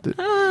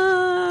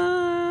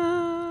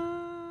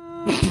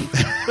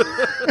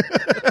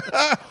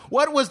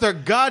 What was their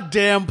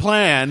goddamn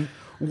plan?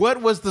 What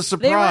was the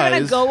surprise? They were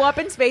going to go up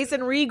in space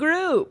and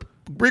regroup.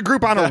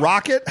 Regroup on a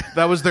rocket?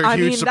 That was their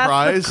huge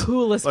surprise. That's the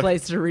coolest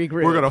place to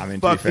regroup. We're gonna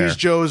fuck these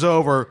Joes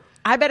over.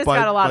 I bet it's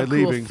got a lot of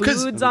leaving. cool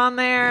foods on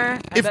there.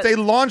 If they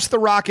launch the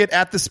rocket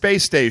at the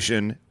space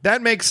station,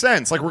 that makes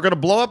sense. Like, we're going to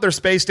blow up their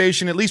space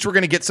station. At least we're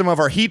going to get some of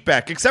our heat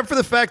back, except for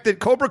the fact that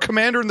Cobra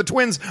Commander and the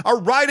twins are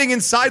riding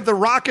inside the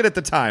rocket at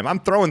the time.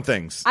 I'm throwing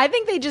things. I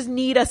think they just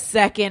need a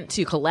second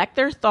to collect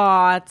their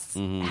thoughts,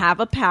 have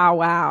a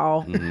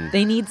powwow.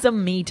 They need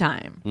some me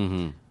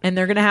time. And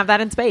they're going to have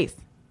that in space.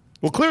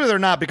 Well, clearly they're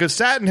not, because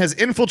Satin has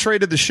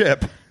infiltrated the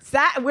ship.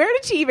 Where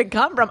did she even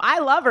come from? I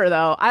love her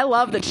though. I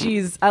love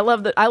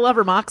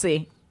her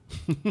moxie.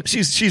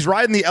 She's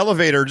riding the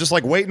elevator, just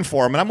like waiting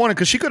for him. And I'm wondering,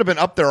 because she could have been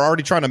up there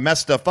already trying to mess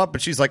stuff up,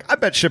 but she's like, I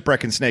bet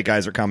Shipwreck and Snake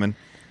Eyes are coming.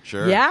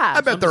 Sure. Yeah.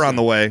 I bet they're on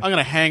the way. I'm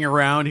gonna hang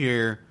around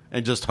here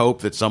and just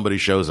hope that somebody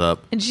shows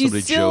up. And she's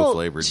somebody still Joe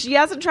flavored. she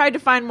hasn't tried to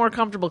find more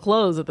comfortable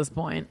clothes at this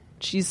point.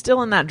 She's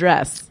still in that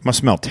dress. Must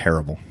smell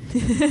terrible. I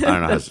don't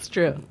know. That's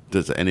true.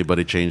 Does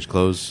anybody change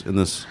clothes in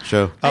this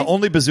show?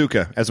 Only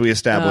Bazooka, as we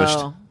established.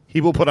 Oh. He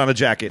will put on a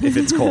jacket if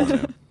it's cold.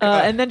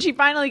 And then she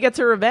finally gets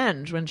her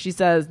revenge when she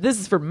says, "This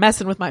is for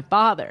messing with my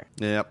father."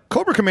 Yep.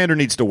 Cobra Commander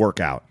needs to work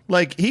out.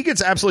 Like, he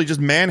gets absolutely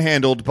just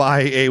manhandled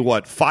by a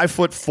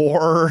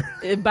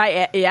 5'4" By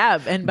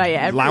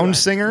everyone lounge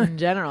singer in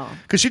general.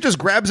 Because she just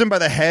grabs him by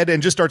the head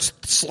and just starts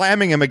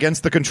slamming him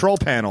against the control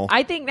panel.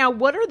 I think now,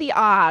 what are the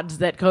odds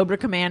that Cobra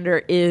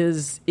Commander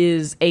is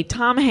a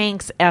Tom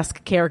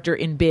Hanks-esque character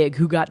in Big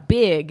who got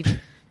big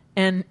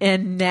and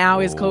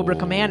now is Cobra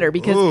Commander?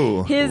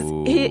 Because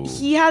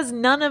he has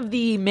none of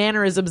the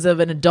mannerisms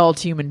of an adult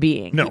human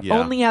being. No. He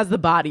only has the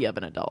body of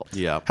an adult.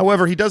 Yeah.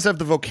 However, he does have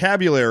the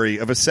vocabulary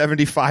of a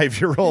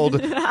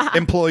 75-year-old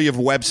employee of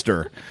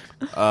Webster.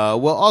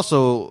 Well,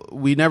 also,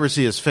 we never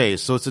see his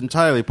face, so it's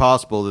entirely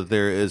possible that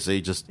there is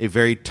just a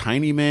very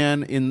tiny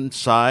man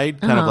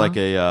inside, kind of like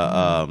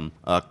a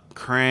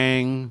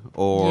Krang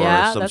or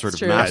some sort of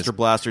true. Master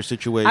Blaster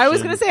situation. I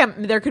was going to say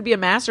there could be a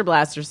Master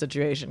Blaster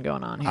situation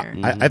going on here.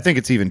 I think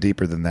it's even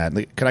deeper than that.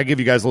 Can I give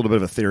you guys a little bit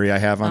of a theory I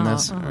have on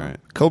this? All right.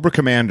 Cobra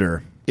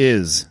Commander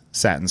is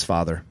Satin's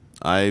father.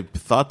 I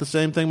thought the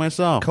same thing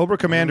myself. Cobra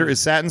Commander is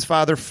Satin's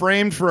father,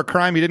 framed for a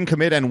crime he didn't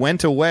commit and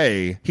went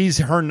away. He's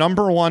her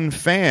 #1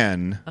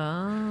 fan.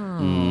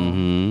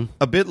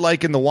 A bit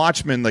like in The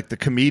Watchmen, like the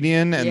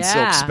comedian and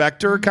Silk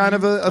Spectre kind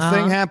of a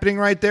thing happening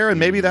right there. And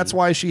maybe that's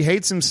why she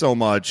hates him so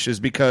much, is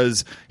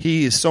because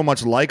he is so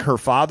much like her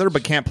father,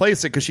 but can't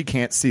place it because she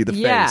can't see the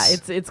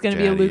face. It's going to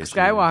be a Daddy Luke issues.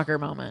 Skywalker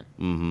moment.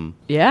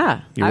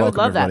 Yeah, You're I would welcome,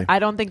 love everybody. that. I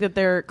don't think that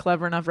they're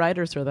clever enough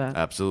writers for that.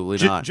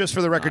 Absolutely not. Just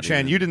for the record, Not Chan,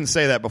 even. you didn't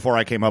say that before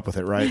I came up with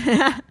it, right?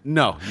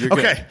 No, you're good.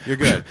 Okay. You're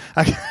good.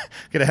 I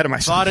get ahead of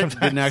myself. Thought it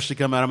sometimes. didn't actually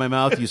come out of my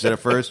mouth. You said it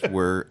first.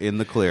 We're in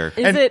the clear.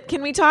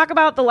 Can we talk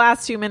about the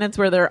last 2 minutes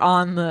where they're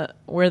on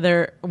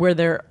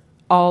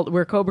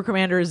where Cobra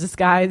Commander is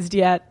disguised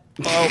yet?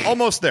 Oh,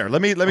 almost there.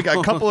 Let me get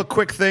a couple of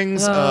quick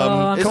things.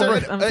 I'm so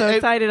Hey,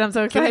 excited. I'm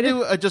so Can we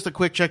excited. do just a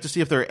quick check to see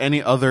if there are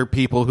any other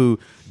people who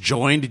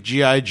joined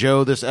G.I.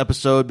 Joe this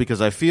episode?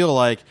 Because I feel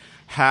like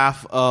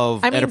half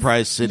of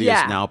Enterprise City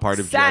is now part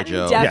of G.I. Satin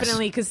Joe.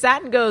 definitely, because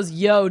Satin goes,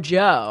 "Yo,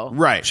 Joe."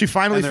 Right. She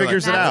finally And they're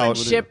figures like, it That's when out.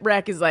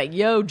 Shipwreck is like,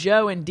 "Yo,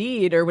 Joe,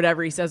 indeed," or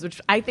whatever he says, which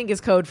I think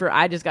is code for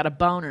 "I just got a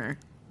boner."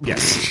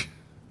 Yes.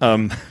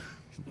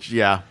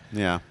 Yeah.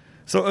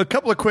 So a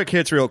couple of quick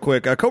hits real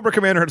quick. Cobra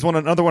Commander has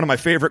another one of my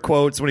favorite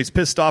quotes when he's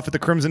pissed off at the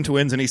Crimson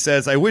Twins and he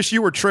says, "I wish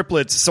you were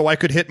triplets so I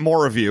could hit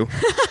more of you."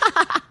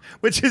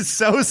 Which is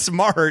so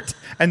smart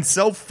and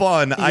so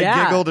fun. I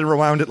Yeah. giggled and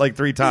rewound it like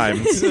 3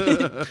 times.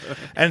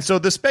 And so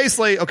the space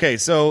lady... Okay,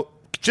 so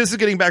just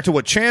getting back to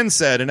what Chan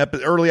said in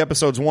early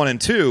episodes 1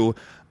 and 2,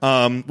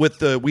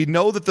 we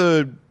know that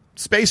the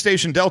Space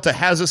Station Delta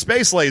has a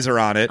space laser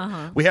on it.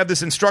 We have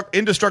this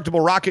indestructible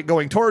rocket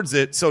going towards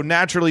it. So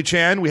naturally,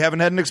 Chan, we haven't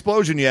had an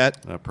explosion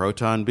yet.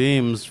 Proton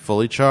beams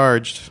fully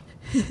charged.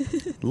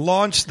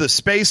 Launch the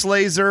space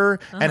laser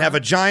and have a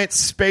giant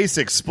space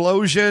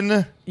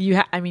explosion. You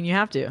have to. I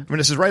mean,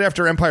 this is right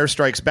after Empire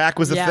Strikes Back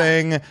was a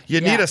thing.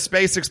 You need a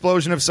space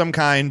explosion of some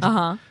kind.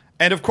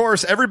 And of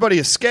course, everybody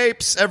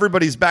escapes.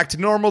 Everybody's back to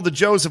normal. The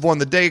Joes have won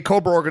the day.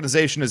 Cobra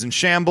organization is in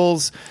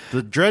shambles.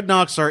 The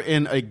Dreadnoks are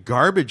in a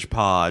garbage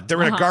pod.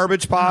 They're in a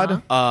garbage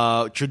pod.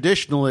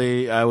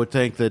 Traditionally, I would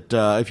think that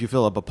if you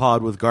fill up a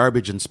pod with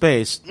garbage in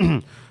space,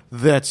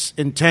 that's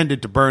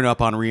intended to burn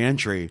up on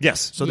re-entry.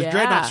 Yes. So the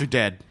Dreadnoks are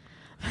dead.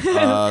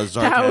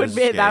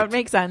 That would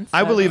make sense.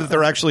 I believe that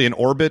they're actually in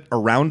orbit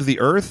around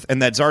the Earth,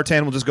 and that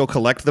Zartan will just go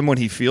collect them when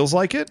he feels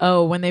like it.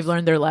 Oh, when they've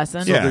learned their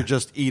lesson? So they're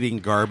just eating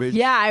garbage?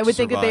 Yeah, I would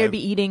think that they would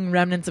be eating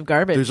remnants of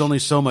garbage. There's only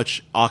so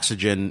much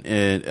oxygen.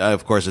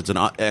 Of course, it's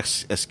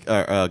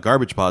an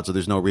garbage pod, so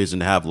there's no reason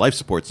to have life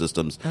support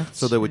systems.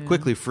 So they would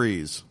quickly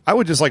freeze. I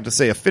would just like to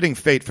say a fitting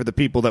fate for the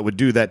people that would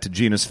do that to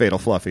Gina's Fatal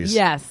Fluffies.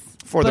 Yes.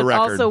 For the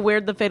record. Also,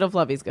 where'd the Fatal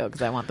Fluffies go?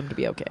 Because I want them to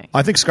be okay.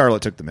 I think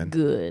Scarlett took them in.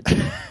 Good.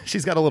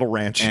 She's got a little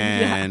ranch.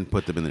 And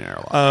put them in the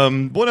airlock.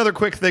 One other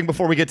quick thing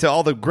before we get to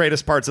all the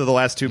greatest parts of the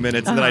last 2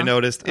 minutes that I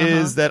noticed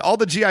is that all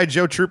the G.I.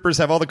 Joe troopers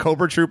have all the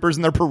Cobra troopers,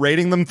 and they're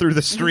parading them through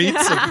the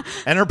streets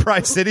of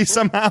Enterprise City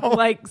somehow.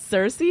 Like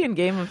Cersei in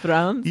Game of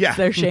Thrones? Yeah.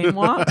 Their shame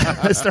walk?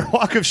 It's their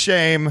walk of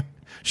shame.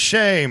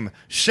 Shame.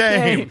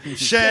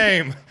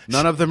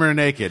 None of them are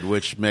naked,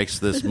 which makes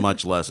this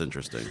much less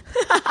interesting.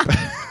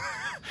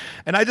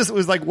 And I just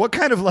was like, what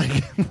kind of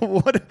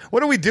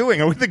what are we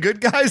doing? Are we the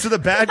good guys or the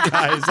bad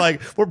guys? Like,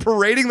 we're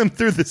parading them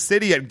through the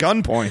city at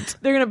gunpoint.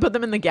 They're going to put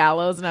them in the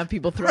gallows and have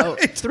people throw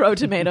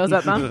tomatoes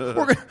at them.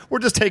 We're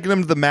just taking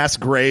them to the mass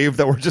grave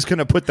that we're just going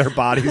to put their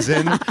bodies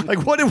in.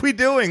 Like, what are we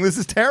doing? This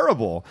is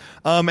terrible.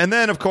 And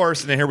then, of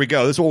course, and here we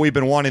go. This is what we've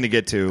been wanting to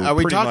get to. Are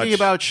we talking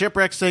about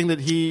Shipwreck saying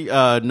that he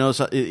knows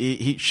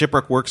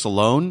Shipwreck works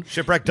alone?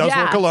 Shipwreck does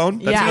work alone.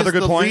 That's another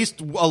good point. He's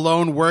the least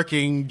alone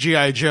working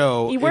G.I.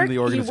 Joe in the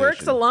organization. He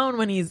works alone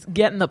when he's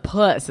getting the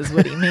puss, is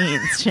what he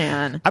means,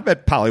 Chan. I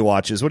bet Polly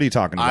watches. What are you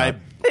talking about?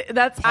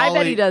 I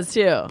bet he does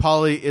too.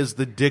 Polly is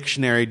the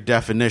dictionary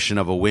definition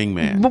of a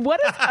wingman. But what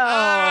is?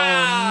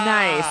 Oh,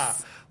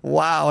 nice.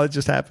 Wow, it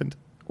just happened.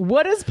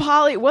 What's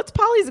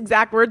Polly's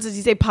exact words? Does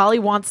he say Polly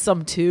wants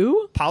some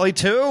too? Polly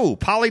too.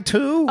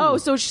 Oh,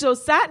 so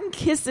Satin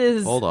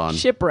kisses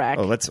Shipwreck.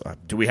 Oh,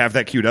 do we have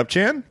that queued up,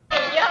 Chan?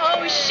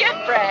 Yo,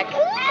 Shipwreck.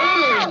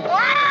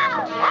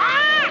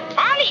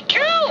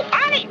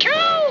 Polly too.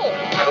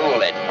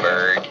 Cool it,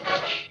 bird.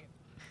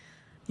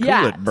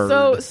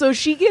 Yeah. So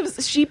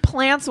she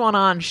plants one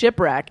on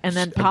Shipwreck, and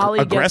then Polly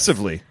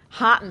aggressively gets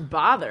hot and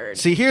bothered.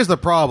 See, here's the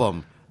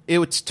problem.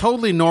 It's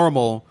totally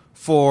normal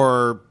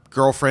for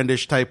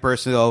girlfriendish type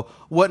person to go,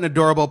 what an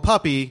adorable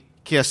puppy,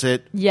 kiss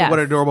it. Yes. What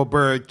an adorable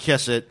bird,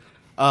 kiss it.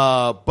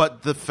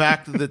 But the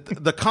fact that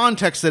the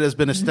context that has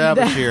been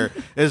established here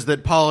is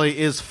that Polly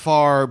is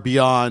far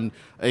beyond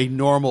a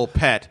normal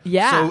pet.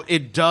 Yeah. So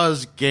it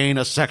does gain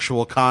a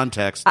sexual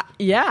context.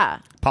 Yeah.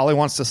 Polly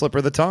wants to slip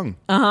her the tongue.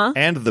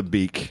 And the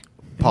beak.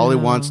 Polly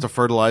wants to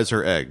fertilize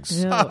her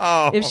eggs.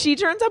 Oh. If she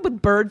turns up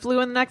with bird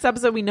flu in the next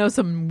episode, we know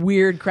some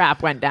weird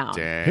crap went down.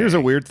 Dang. Here's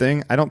a weird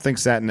thing. I don't think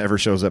Satin ever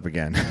shows up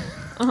again.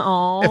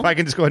 Oh. If I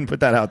can just go ahead and put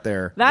that out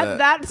there.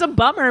 That's a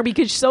bummer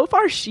because so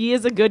far she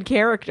is a good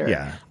character.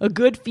 Yeah. A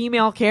good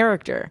female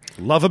character.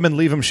 Love him and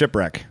leave him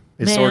shipwreck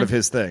is sort of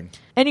his thing.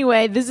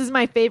 Anyway, this is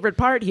my favorite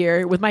part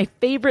here with my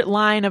favorite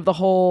line of the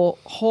whole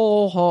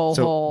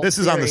this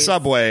is series. on the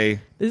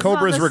subway.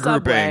 Cobra's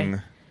regrouping.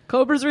 Subway.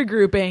 Cobra's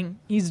regrouping.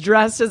 He's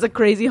dressed as a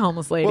crazy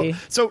homeless lady. Well,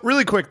 so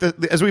really quick,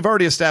 as we've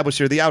already established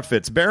here, the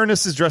outfits.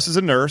 Baroness is dressed as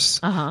a nurse.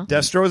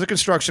 Destro is a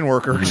construction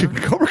worker.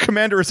 Cobra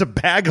Commander is a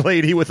bag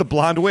lady with a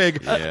blonde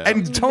wig.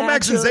 And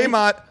Tomax and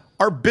Zaymot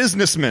are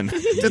businessmen.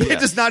 Did they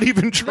just not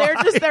even try?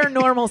 They're just their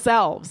normal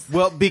selves.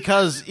 Well,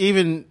 because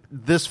even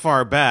this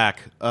far back,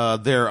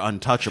 they're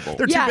untouchable.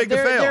 They're too big to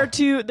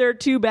fail. They're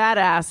too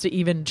badass to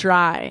even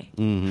try.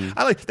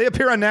 They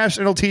appear on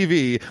national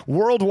TV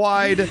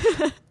worldwide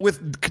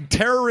with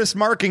terrorist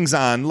markings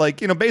on,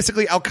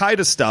 basically Al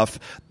Qaeda stuff.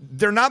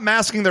 They're not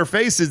masking their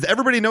faces.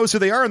 Everybody knows who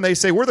they are, and they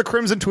say we're the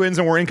Crimson Twins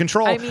and we're in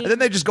control. And then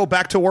they just go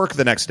back to work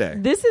the next day.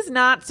 This is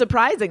not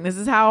surprising. This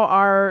is how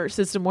our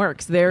system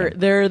works.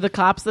 They're the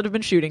cops that have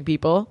been shooting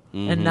people,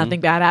 and nothing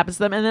bad happens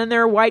to them. And then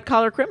there are white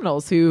collar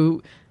criminals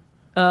who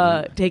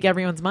take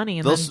everyone's money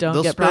and then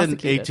don't get prosecuted.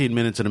 They'll spend 18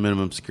 minutes in a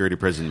minimum security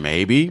prison,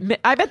 maybe.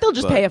 I bet they'll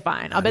just pay a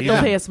fine. I bet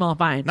they'll pay a small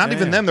fine. Not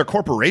even them. Their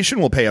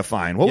corporation will pay a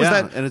fine. What was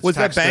that? And it's was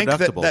that bank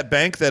deductible. that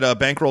bank that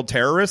bankrolled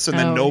terrorists and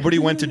then nobody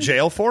went to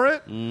jail for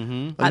it?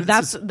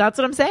 That's what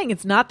I'm saying.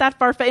 It's not that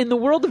far-fetched. In the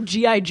world of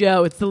G.I.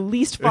 Joe, it's the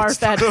least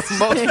far-fetched. It's the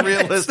most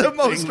realistic. It's the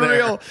most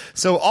real.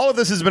 So all of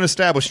this has been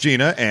established,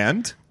 Gina,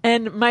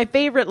 and my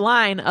favorite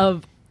line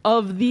of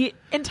the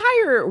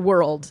entire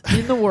world,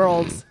 in the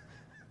world,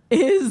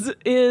 is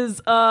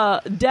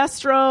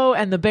Destro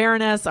and the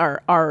Baroness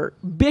are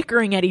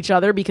bickering at each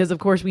other because, of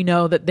course, we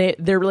know that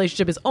their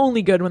relationship is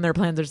only good when their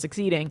plans are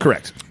succeeding.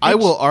 Correct. I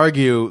will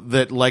argue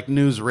that, like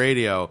news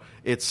radio,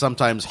 it's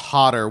sometimes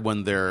hotter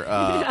when they're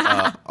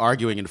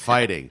arguing and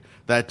fighting.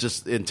 That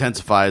just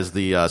intensifies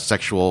the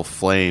sexual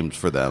flames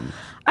for them.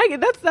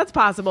 That's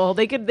possible.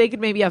 They could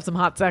maybe have some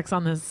hot sex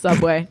on this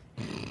subway.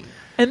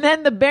 And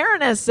then the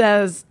Baroness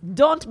says,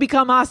 "Don't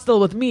become hostile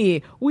with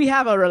me. We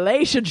have a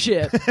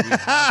relationship." We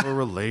have a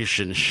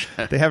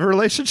relationship. They have a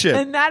relationship.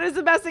 And that is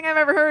the best thing I've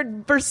ever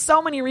heard for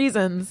so many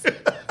reasons.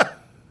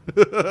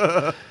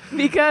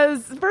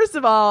 Because, first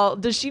of all,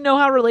 does she know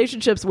how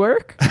relationships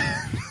work?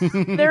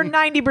 They're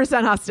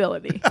 90%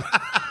 hostility.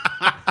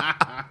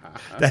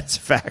 That's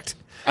fact.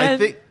 I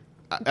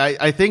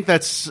think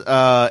that's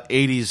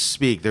 80s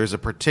speak. There's a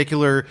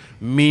particular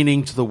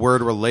meaning to the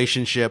word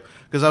relationship,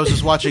 because I was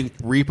just watching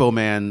Repo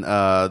Man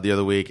the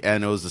other week,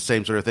 and it was the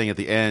same sort of thing at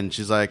the end.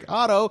 She's like,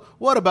 "Otto,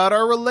 what about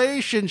our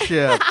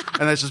relationship?"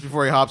 And that's just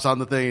before he hops on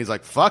the thing. He's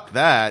like, "Fuck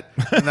that."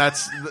 And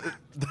that's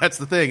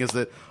the thing, is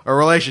that a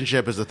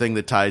relationship is the thing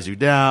that ties you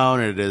down,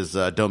 and it is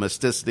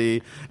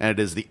domesticity, and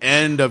it is the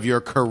end of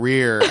your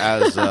career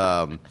as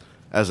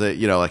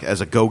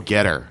a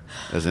go-getter,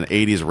 as an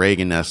 80s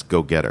Reagan-esque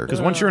go-getter.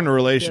 Because once you're in a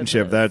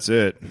relationship, that's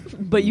it.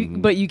 But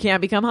you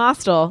can't become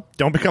hostile.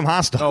 Don't become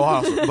hostile. Oh,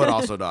 hostile, but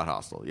also not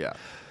hostile, yeah.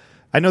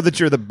 I know that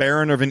you're the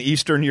Baron of an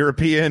Eastern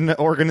European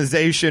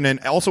organization and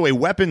also a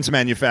weapons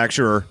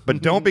manufacturer,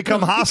 but don't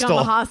become hostile.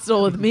 Become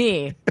hostile with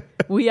me.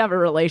 We have a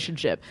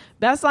relationship.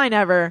 Best line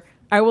ever.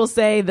 I will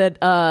say that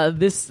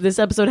this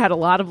episode had a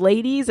lot of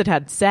ladies. It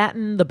had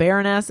Satin, the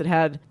Baroness. It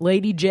had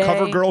Lady J.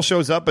 CoverGirl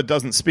shows up but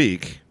doesn't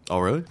speak. Oh,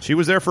 really? She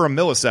was there for a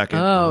millisecond.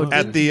 Oh,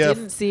 at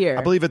didn't see her.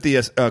 I believe at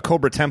the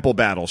Cobra Temple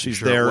battle. She's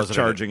Sure, there wasn't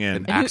charging in.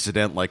 An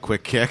accident like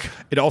quick kick.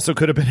 It also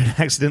could have been an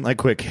accident like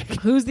quick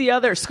kick. Who's the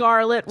other?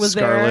 Scarlet was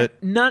Scarlet.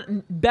 there.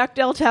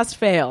 Bechdel test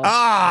failed.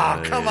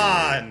 Come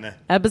on.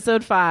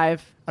 Episode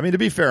 5. I mean, to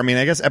be fair,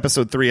 I guess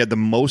episode 3 had the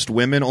most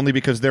women only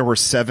because there were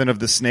 7 of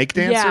the snake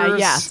dancers.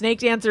 Yeah. Snake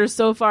dancers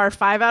so far,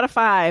 5 out of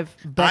 5.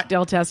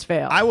 Bechdel test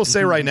failed. I will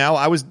say right now,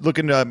 I was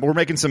looking to, we're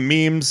making some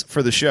memes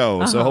for the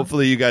show, so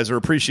hopefully you guys are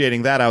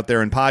appreciating that out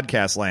there in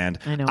podcast land.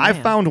 I know. I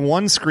found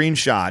one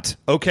screenshot.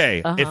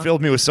 Okay, it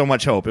filled me with so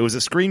much hope. It was a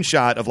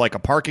screenshot of like a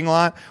parking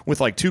lot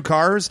with like 2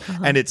 cars,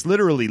 and it's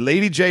literally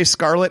Lady J,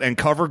 Scarlet, and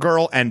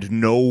CoverGirl, and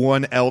no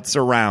one else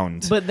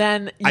around. But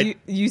then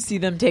you see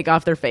them take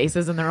off their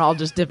faces, and they're all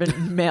just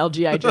different male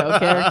G.I. Joe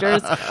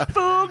characters.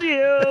 Fooled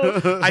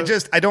you.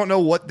 I don't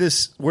know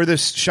where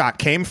this shot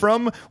came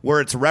from,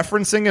 where it's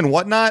referencing and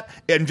whatnot,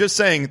 and just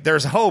saying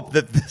there's hope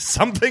that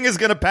something is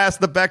going to pass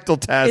the Bechdel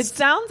test. It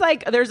sounds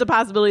like there's a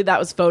possibility that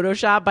was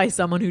photoshopped by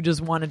someone who just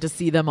wanted to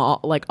see them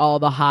all, like all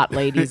the hot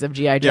ladies of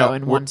G.I. Joe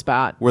in one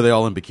spot. Were they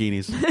all in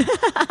bikinis?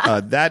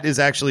 That is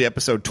actually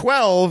episode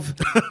 12.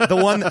 The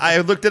one I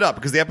looked it up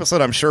because the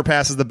episode I'm sure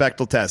passes the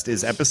Bechdel test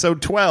is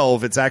episode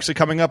 12. It's actually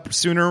coming up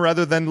sooner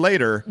rather than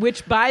later.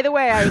 Which, by the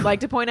way, I would like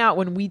to point out,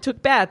 when we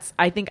took bets,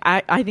 I think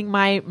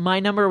my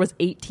number was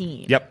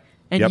 18. Yep.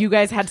 And you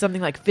guys had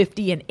something like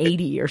 50 and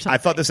 80 or something. I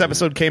thought this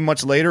episode came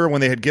much later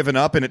when they had given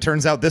up, and it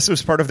turns out this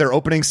was part of their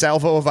opening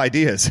salvo of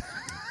ideas.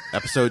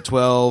 Episode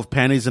 12,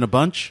 panties in a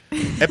bunch.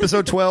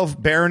 Episode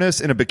 12, Baroness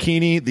in a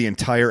bikini, the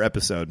entire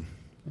episode.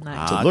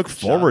 Nice. So look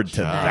forward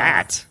to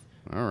that.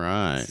 All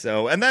right.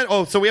 So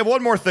we have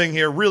one more thing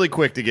here really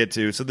quick to get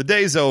to. So the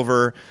day's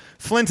over.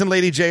 Flint and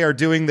Lady J are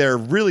doing their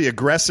really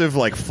aggressive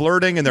like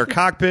flirting in their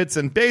cockpits,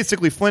 and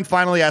basically Flint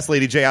finally asks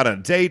Lady J out on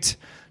a date.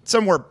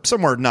 Somewhere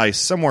nice,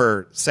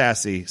 somewhere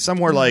sassy,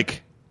 somewhere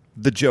like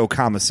the Joe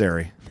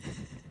commissary.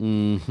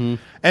 Mm-hmm.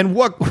 And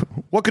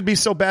what could be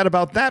so bad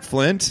about that,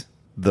 Flint?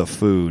 The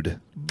food.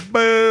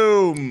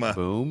 Boom.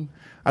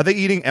 Are they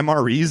eating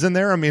MREs in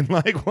there? I mean,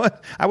 like,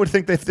 what? I would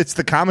think that if it's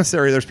the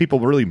commissary, there's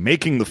people really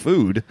making the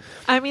food.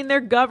 I mean,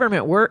 they're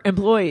government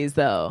employees,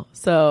 though,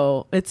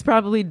 so it's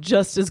probably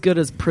just as good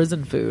as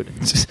prison food.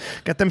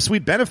 Got them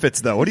sweet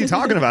benefits, though. What are you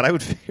talking about? I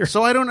would figure.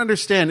 So I don't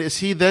understand. Is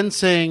he then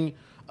saying,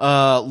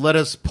 let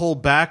us pull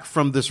back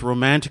from this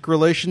romantic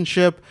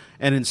relationship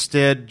and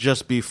instead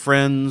just be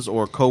friends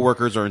or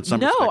coworkers or in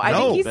some respect? I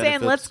think he's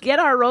saying let's get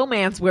our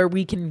romance where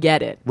we can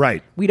get it.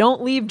 Right. We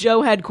don't leave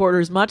Joe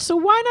headquarters much, so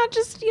why not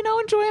just,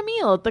 enjoy a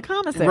meal at the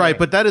commissary? Right,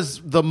 but that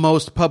is the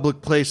most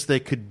public place they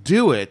could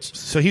do it.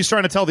 So he's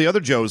trying to tell the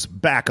other Joes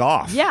back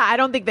off. Yeah, I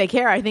don't think they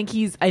care. I think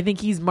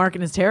he's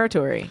marking his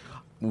territory.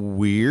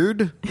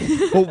 Weird.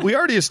 Well, we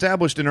already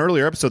established in an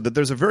earlier episode that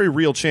there's a very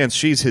real chance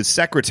she's his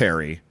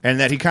secretary and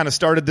that he kind of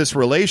started this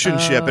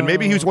relationship. And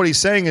maybe what he's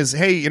saying is,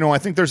 hey, I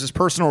think there's this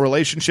personal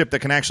relationship that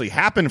can actually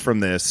happen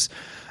from this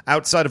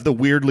outside of the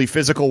weirdly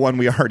physical one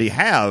we already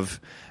have.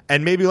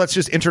 And maybe let's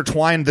just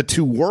intertwine the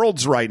two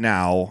worlds right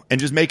now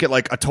and just make it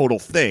like a total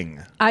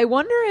thing. I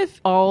wonder if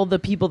all the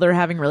people that are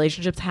having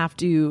relationships have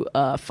to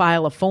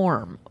file a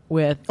form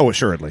with... Oh,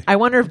 assuredly. I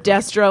wonder if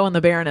Destro and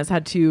the Baroness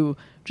had to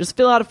just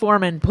fill out a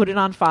form and put it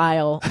on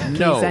file in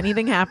case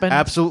anything happened.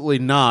 Absolutely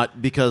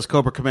not, because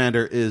Cobra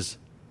Commander is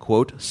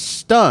quote,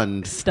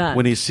 stunned Stunned.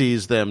 when he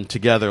sees them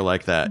together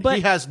like that. But-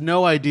 he has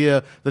no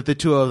idea that the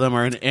two of them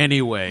are in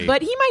any way.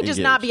 But he might just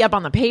not engaged. be up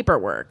on the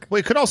paperwork. Well,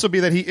 it could also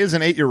be that he is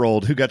an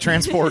 8-year-old who got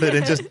transported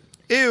and just,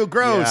 ew,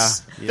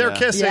 gross. Yeah, They're yeah.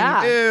 kissing.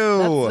 Yeah,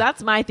 Ew.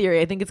 that's my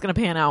theory. I think it's going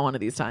to pan out one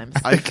of these times.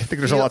 I think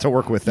there's a lot to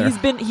work with there.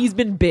 He's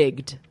been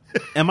bigged.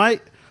 Am I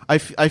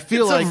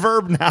feel It's like a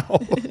verb now.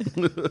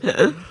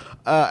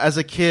 as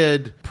a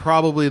kid,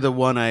 probably the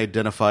one I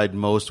identified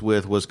most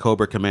with was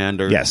Cobra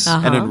Commander. Yes.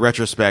 And in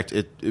retrospect,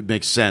 it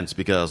makes sense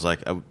because, like,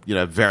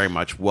 I very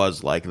much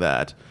was like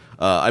that.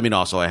 I mean,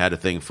 also, I had a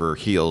thing for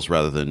heels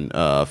rather than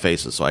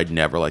faces, so I'd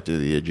never liked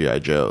the G.I.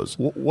 Joes.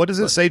 What does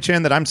it say,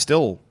 Chan, that I'm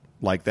still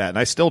like that? And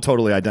I still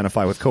totally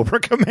identify with Cobra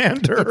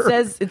Commander.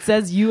 It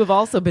says you have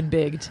also been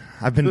bigged.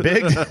 I've been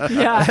bigged.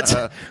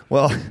 Yeah.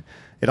 Well,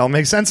 it all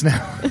makes sense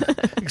now.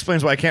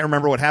 Explains why I can't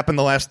remember what happened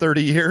the last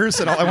 30 years,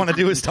 and all I want to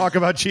do is talk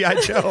about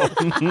G.I. Joe.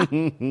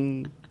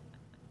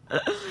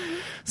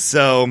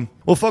 So,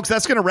 well, folks,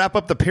 that's going to wrap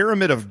up the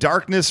Pyramid of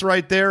Darkness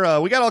right there.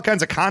 We got all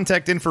kinds of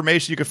contact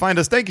information. You can find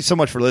us. Thank you so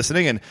much for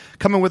listening and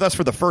coming with us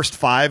for the first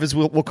 5, as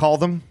we'll call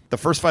them, the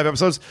first 5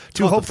 episodes,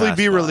 to hopefully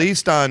be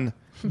released on...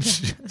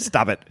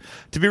 Stop it.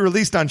 To be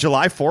released on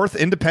July 4th,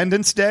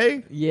 Independence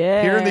Day.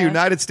 Yeah. Here in the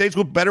United States.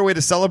 What better way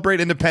to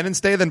celebrate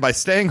Independence Day than by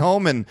staying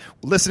home and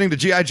listening to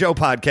G.I. Joe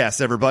podcasts,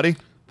 everybody?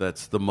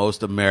 That's the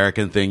most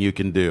American thing you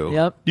can do.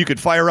 Yep. You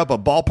could fire up a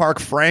Ballpark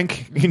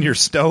Frank in your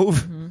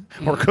stove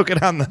or cook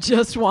it on the...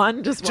 Just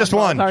one. Just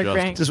one. one. Ballpark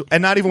Frank.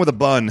 And not even with a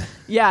bun.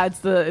 Yeah,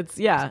 it's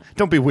yeah.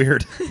 Don't be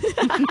weird.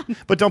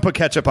 But don't put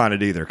ketchup on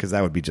it either, because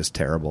that would be just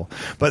terrible.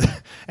 But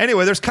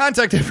anyway, there's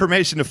contact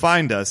information to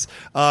find us.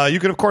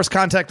 You can, of course,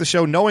 contact the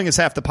show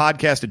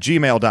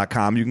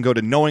knowingishalfthepodcast@gmail.com. You can go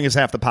to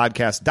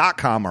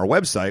knowingishalfthepodcast.com, our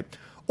website,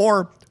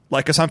 or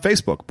like us on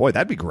Facebook. Boy,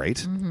 that'd be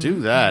great. Do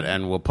that,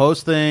 and we'll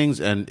post things.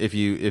 And if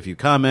you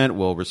comment,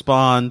 we'll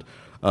respond.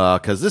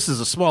 Because this is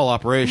a small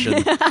operation,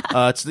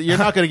 you're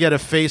not going to get a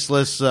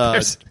faceless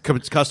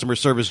customer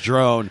service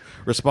drone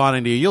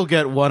responding to you. You'll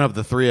get one of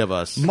the 3 of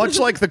us. Much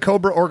like the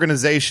Cobra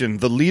organization,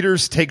 the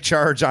leaders take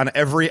charge on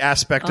every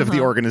aspect of the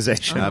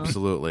organization.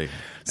 Absolutely.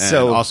 And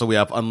So- also, we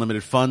have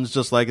unlimited funds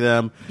just like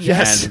them.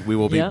 Yes. And we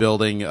will be Yep.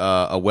 building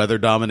a weather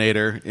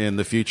dominator in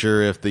the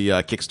future if the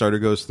Kickstarter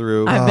goes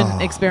through. I've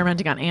been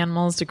experimenting on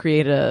animals to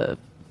create a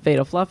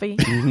Fatal Fluffy.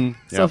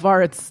 So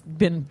far, it's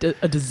been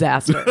a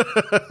disaster.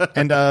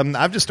 And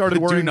I've just started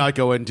Do wearing... not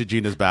go into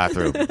Gina's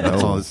bathroom.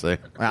 That's all I say.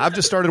 I've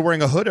just started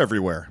wearing a hood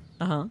everywhere.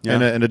 Uh-huh.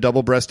 And a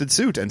double-breasted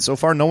suit, and so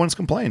far no one's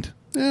complained.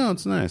 Yeah,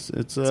 it's nice.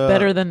 It's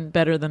better than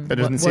Better than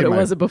what seeing it my-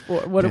 was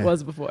before. What Yeah. it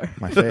was before.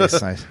 My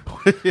face.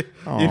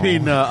 You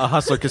mean a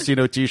Hustler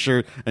Casino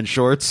T-shirt and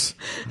shorts?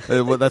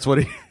 That's what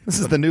he... This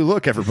is the new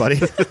look,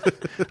 everybody.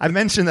 I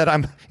mentioned that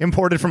I'm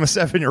imported from a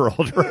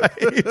 7-year-old, right?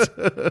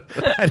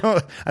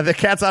 The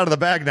cat's out of the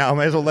bag now. I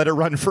may as well let it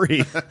run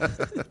free.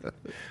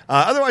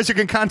 Otherwise, you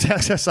can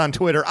contact us on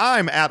Twitter.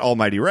 I'm at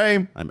Almighty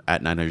Ray. I'm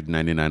at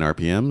 999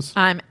 RPMs.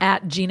 I'm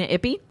at Gina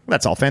Ippy.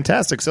 That's all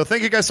fantastic. So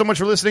thank you guys so much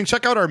for listening.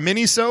 Check out our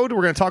mini-sode.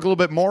 We're going to talk a little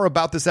bit more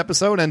about this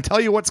episode and tell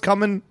you what's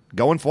coming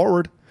going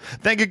forward.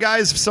 Thank you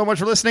guys so much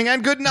for listening,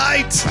 and good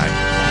night.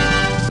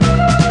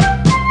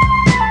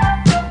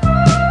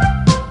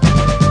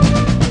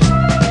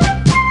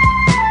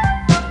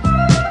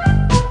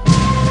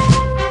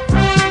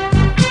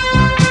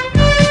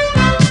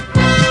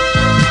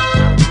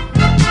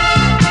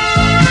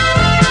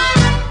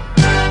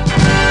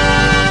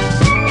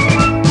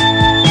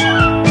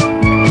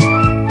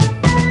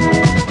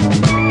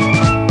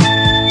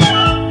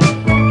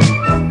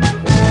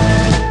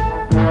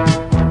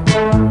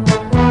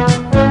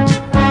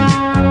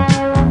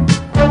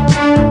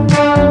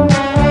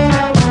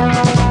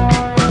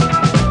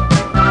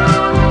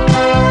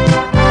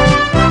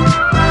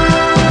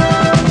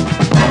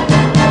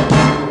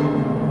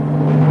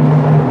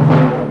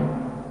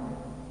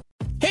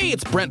 Hey,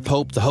 it's Brent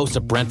Pope, the host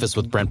of Breakfast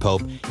with Brent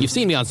Pope. You've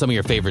seen me on some of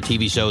your favorite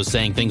TV shows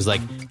saying things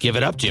like, "Give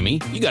it up, Jimmy.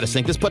 You got to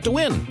sink this putt to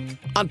win."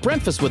 On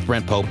Breakfast with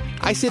Brent Pope,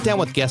 I sit down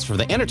with guests from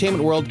the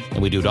entertainment world,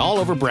 and we do it all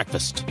over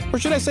breakfast. Or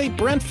should I say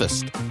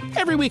Brentfast?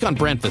 Every week on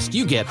Brentfast,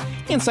 you get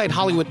inside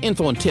Hollywood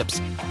info and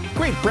tips,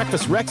 great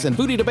breakfast recs and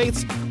foodie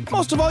debates.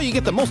 Most of all, you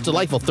get the most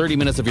delightful 30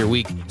 minutes of your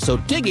week. So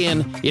dig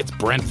in. It's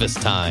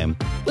Brentfast time.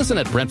 Listen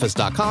at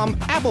Brentfast.com,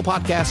 Apple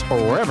Podcasts,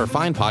 or wherever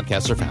fine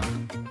podcasts are found.